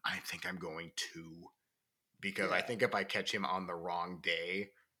 1. I think I'm going 2 because I think if I catch him on the wrong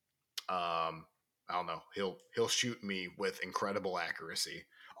day, I don't know, he'll shoot me with incredible accuracy.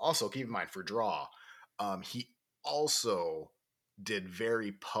 Also, keep in mind for draw, he also did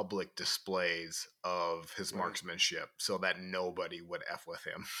very public displays of his marksmanship so that nobody would F with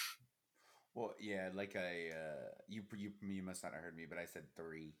him. Well, yeah, like you must not have heard me, but I said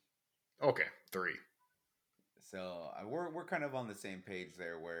 3. Okay, 3. So we're kind of on the same page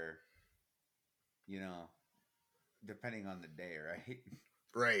there, where depending on the day, right?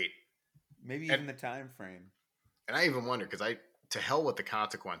 Right. Maybe And even the time frame. and I even wonder because to hell with the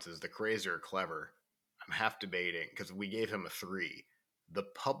consequences, the crazy or clever. I'm half debating because we gave him a 3. The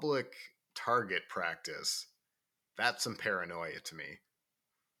public target practice, that's some paranoia to me.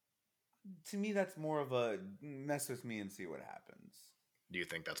 To me, that's more of a mess with me and see what happens. Do you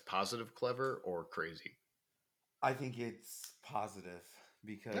think that's positive, clever, or crazy? I think it's positive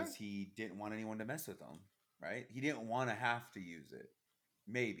because Yeah. he didn't want anyone to mess with him, right? He didn't want to have to use it.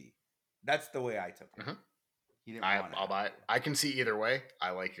 Maybe. That's the way I took it. Mm-hmm. He didn't want to. I'll buy it. I can see either way.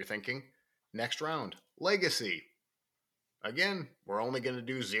 I like your thinking. Next round, Legacy. Again, we're only going to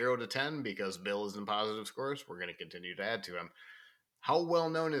do 0 to 10 because Bill is in positive scores. We're going to continue to add to him. How well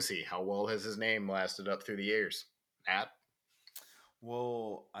known is he? How well has his name lasted up through the years? Matt?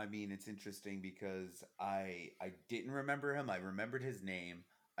 Well, I mean, it's interesting because I didn't remember him. I remembered his name.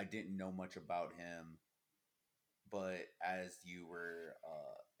 I didn't know much about him, but as you were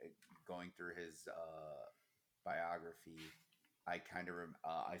going through his biography, I kind of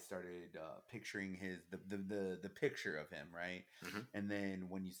I started picturing the picture of him, right? Mm-hmm. And then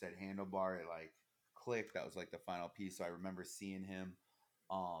when you said handlebar, it like clicked. That was like the final piece. So I remember seeing him,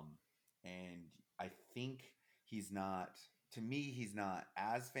 and I think he's not. To me, he's not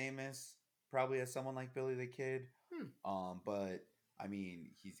as famous probably as someone like Billy the Kid. But I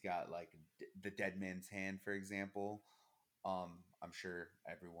mean, he's got like the Dead Man's Hand, for example. I'm sure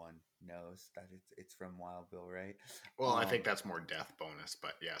everyone knows that it's from Wild Bill, right? Well, I think that's more death bonus,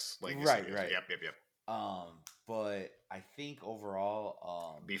 but yes, Legacy. Right. Yep. But I think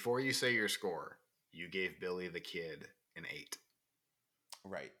overall, Before you say your score, you gave Billy the Kid an 8.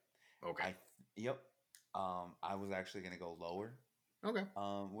 right. Okay. Yep. I was actually gonna go lower. Okay.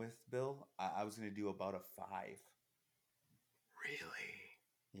 With Bill, I was gonna do about a 5. Really?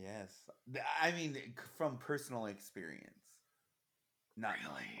 Yes. I mean, from personal experience, not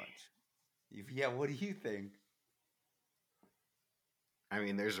knowing much. Yeah. What do you think? I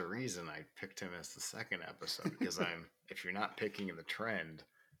mean, there's a reason I picked him as the second episode because if you're not picking the trend,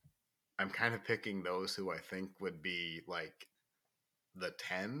 I'm kind of picking those who I think would be like the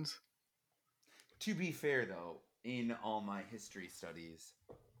 10s. To be fair, though, in all my history studies,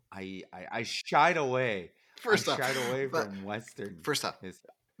 I shied away. First I off, shied away from Western. First off,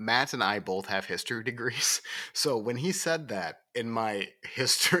 Matt and I both have history degrees. So when he said that in my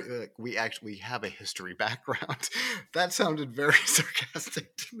history, like, we have a history background, that sounded very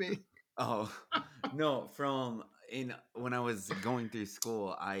sarcastic to me. Oh no! When I was going through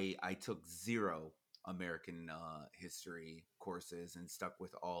school, I took 0 American history courses and stuck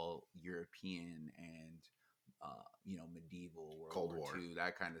with all European and medieval World Cold War War. II,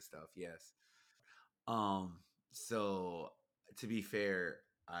 that kind of stuff. Yes. So to be fair,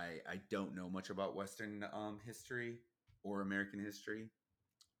 I don't know much about Western history or American history.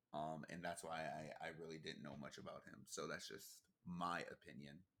 And that's why I really didn't know much about him. So that's just my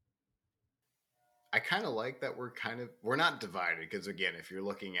opinion. I kind of like that we're not divided because again, if you're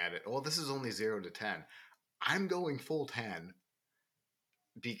looking at it, well, this is only 0 to 10. I'm going full 10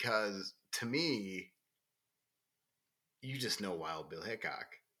 because to me, you just know Wild Bill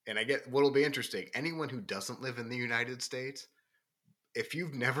Hickok. And I get what'll be interesting. Anyone who doesn't live in the United States, if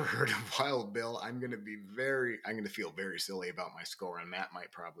you've never heard of Wild Bill, I'm going to feel very silly about my score, and Matt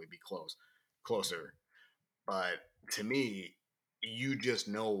might probably be closer. But to me, you just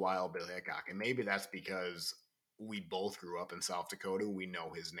know Wild Bill Hickok, and maybe that's because we both grew up in South Dakota. We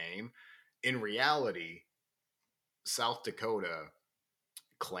know his name. In reality, South Dakota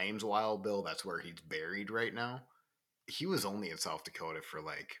claims Wild Bill. That's where he's buried right now. He was only in South Dakota for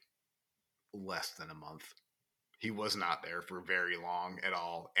like less than a month. He was not there for very long at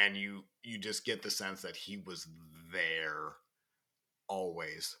all, and you just get the sense that he was there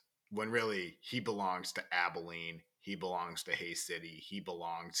always, when really he belongs to Abilene, he belongs to Hay City, he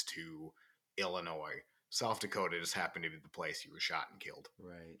belongs to Illinois. South Dakota just happened to be the place he was shot and killed.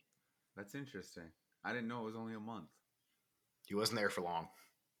 Right. That's interesting. I didn't know it was only a month. He wasn't there for long.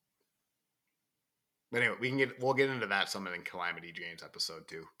 But anyway, we'll get into that some in Calamity Jane's episode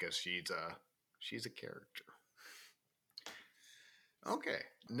too, because she's a character. Okay,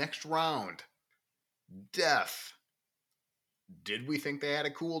 next round. Death. Did we think they had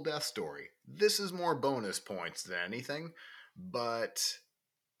a cool death story? This is more bonus points than anything, but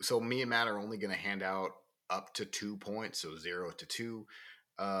so me and Matt are only going to hand out up to 2 points, so 0 to 2.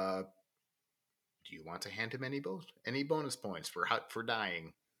 Do you want to hand him any bonus points for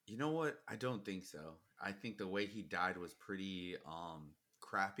dying? You know what? I don't think so. I think the way he died was pretty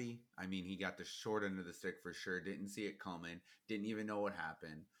crappy. I mean, he got the short end of the stick for sure. Didn't see it coming. Didn't even know what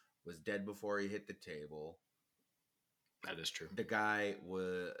happened. Was dead before he hit the table. That is true. The guy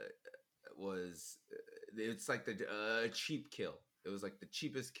was it's like the cheap kill. It was like the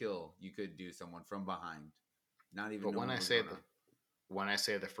cheapest kill you could do someone from behind. Not even. But when I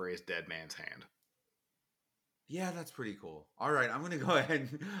say the phrase "dead man's hand," yeah, that's pretty cool. All right, I'm gonna go ahead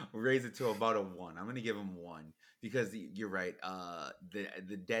and raise it to about a 1. I'm gonna give him 1 because you're right.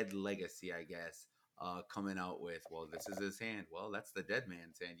 The dead legacy, I guess, coming out with, well, this is his hand. Well, that's the dead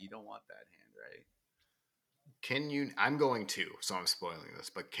man's hand. You don't want that hand, right? I'm going to, so I'm spoiling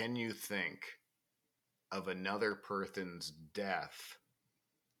this, but can you think of another person's death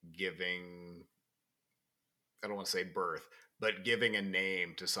giving, I don't want to say birth, but giving a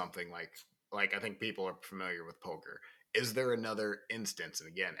name to something like I think people are familiar with poker. Is there another instance? And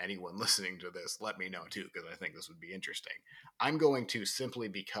again, anyone listening to this, let me know too, because I think this would be interesting. I'm going to simply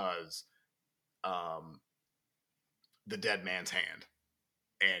because the dead man's hand.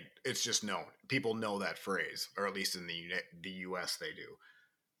 And it's just known. People know that phrase, or at least in the U.S. they do.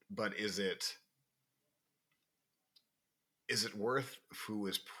 But is it Worth, who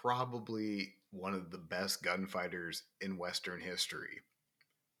is probably one of the best gunfighters in Western history?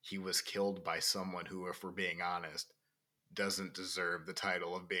 He was killed by someone who, if we're being honest, doesn't deserve the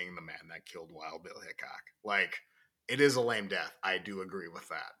title of being the man that killed Wild Bill Hickok. Like, it is a lame death. I do agree with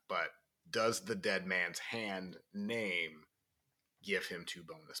that. But does the dead man's hand name give him 2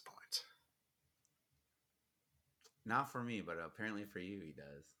 bonus points? Not for me, but apparently for you, he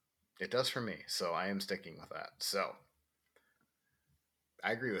does. It does for me, so I am sticking with that. So,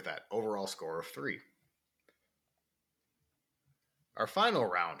 I agree with that. Overall score of 3. Our final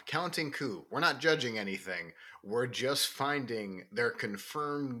round, counting coup. We're not judging anything. We're just finding their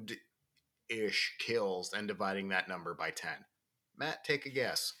confirmed-ish kills and dividing that number by 10. Matt, take a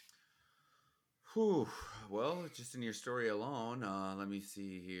guess. Whew. Well, just in your story alone, let me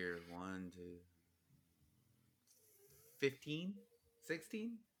see here. 1, 2, 15?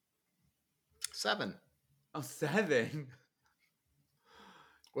 16? 7. Oh, 7.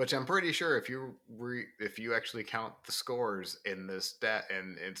 Which I'm pretty sure if you actually count the scores in this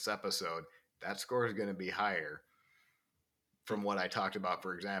in its episode, that score is going to be higher from what I talked about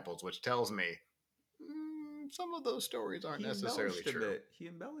for examples, which tells me some of those stories aren't necessarily true. He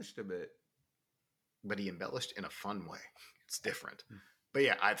embellished a bit. But he embellished in a fun way. It's different. But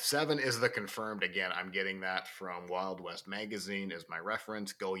yeah, 7 is the confirmed. Again, I'm getting that from Wild West Magazine as my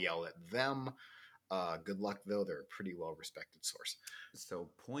reference. Go yell at them. Good luck, though. They're a pretty well-respected source.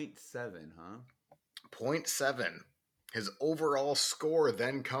 So 0.7, huh? 0.7. His overall score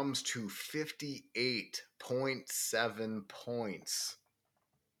then comes to 58.7 points.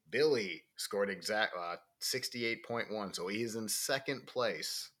 Billy scored 68.1, so he is in second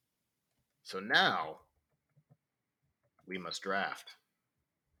place. So now we must draft.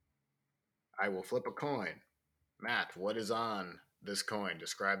 I will flip a coin. Matt, what is on this coin?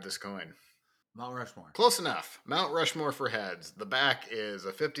 Describe this coin. Mount Rushmore. Close enough. Mount Rushmore for heads. The back is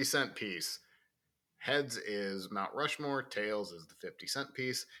a 50-cent piece. Heads is Mount Rushmore. Tails is the 50-cent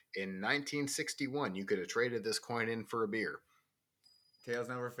piece. In 1961, you could have traded this coin in for a beer. Tails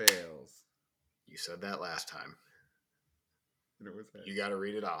never fails. You said that last time. It was you got to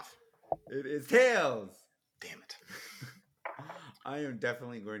read it off. It is Tails. Damn it. I am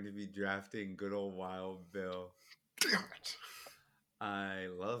definitely going to be drafting good old Wild Bill. Damn it. I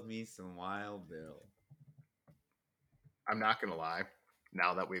love me some Wild Bill. I'm not going to lie.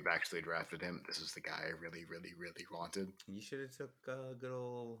 Now that we've actually drafted him, this is the guy I really, really, really wanted. You should have took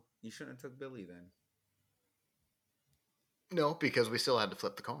You shouldn't have took Billy then. No, because we still had to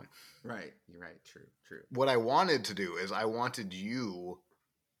flip the coin. Right. You're right. True. What I wanted to do is I wanted to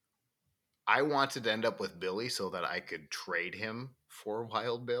end up with Billy so that I could trade him for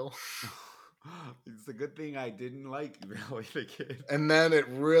Wild Bill. It's a good thing I didn't like Billy the Kid. And then it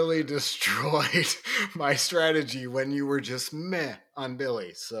really destroyed my strategy when you were just meh on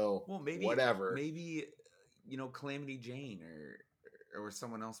Billy. So, whatever. Maybe, Calamity Jane or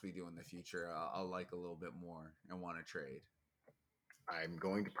someone else we do in the future, I'll like a little bit more and want to trade. I'm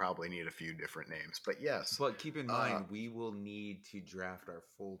going to probably need a few different names, but yes. But keep in mind, we will need to draft our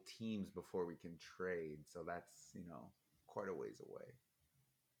full teams before we can trade. So that's, quite a ways away.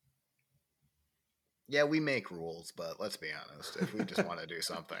 Yeah, we make rules, but let's be honest, if we just want to do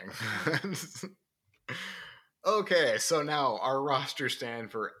something. Okay, so now our roster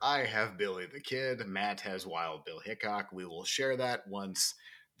stand for I have Billy the Kid, Matt has Wild Bill Hickok. We will share that once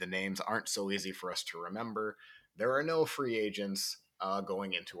the names aren't so easy for us to remember. There are no free agents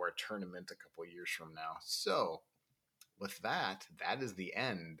going into our tournament a couple years from now. So with that, that is the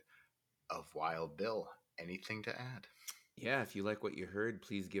end of Wild Bill. Anything to add? Yeah, if you like what you heard,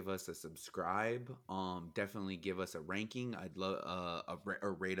 please give us a subscribe. Definitely give us a ranking. I'd love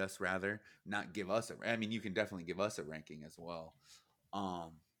or rate us rather. Not give us I mean, you can definitely give us a ranking as well.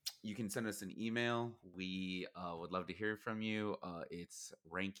 Um, you can send us an email. We would love to hear from you. It's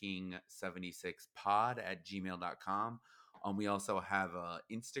ranking76pod@gmail.com. We also have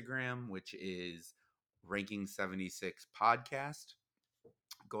Instagram, which is ranking76podcast.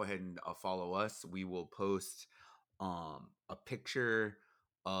 Go ahead and follow us. We will post a picture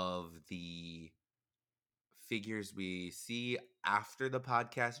of the figures we see after the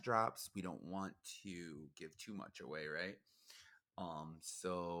podcast drops. We don't want to give too much away, right?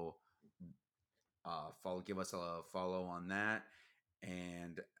 So give us a follow on that,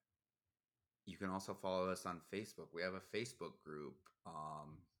 and you can also follow us on Facebook. We have a Facebook group,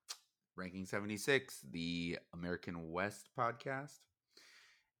 Ranking 76, the American West podcast,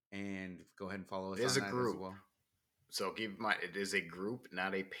 and go ahead and follow us It is on a that group. as well. So keep in mind, it is a group,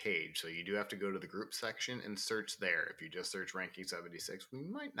 not a page. So you do have to go to the group section and search there. If you just search Ranking 76, we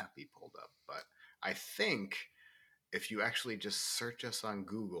might not be pulled up. But I think if you actually just search us on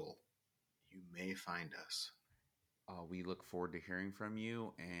Google, you may find us. We look forward to hearing from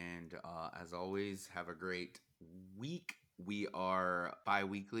you. And as always, have a great week. We are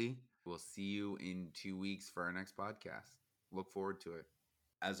bi-weekly. We'll see you in 2 weeks for our next podcast. Look forward to it.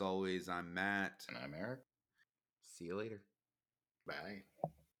 As always, I'm Matt. And I'm Eric. See you later. Bye.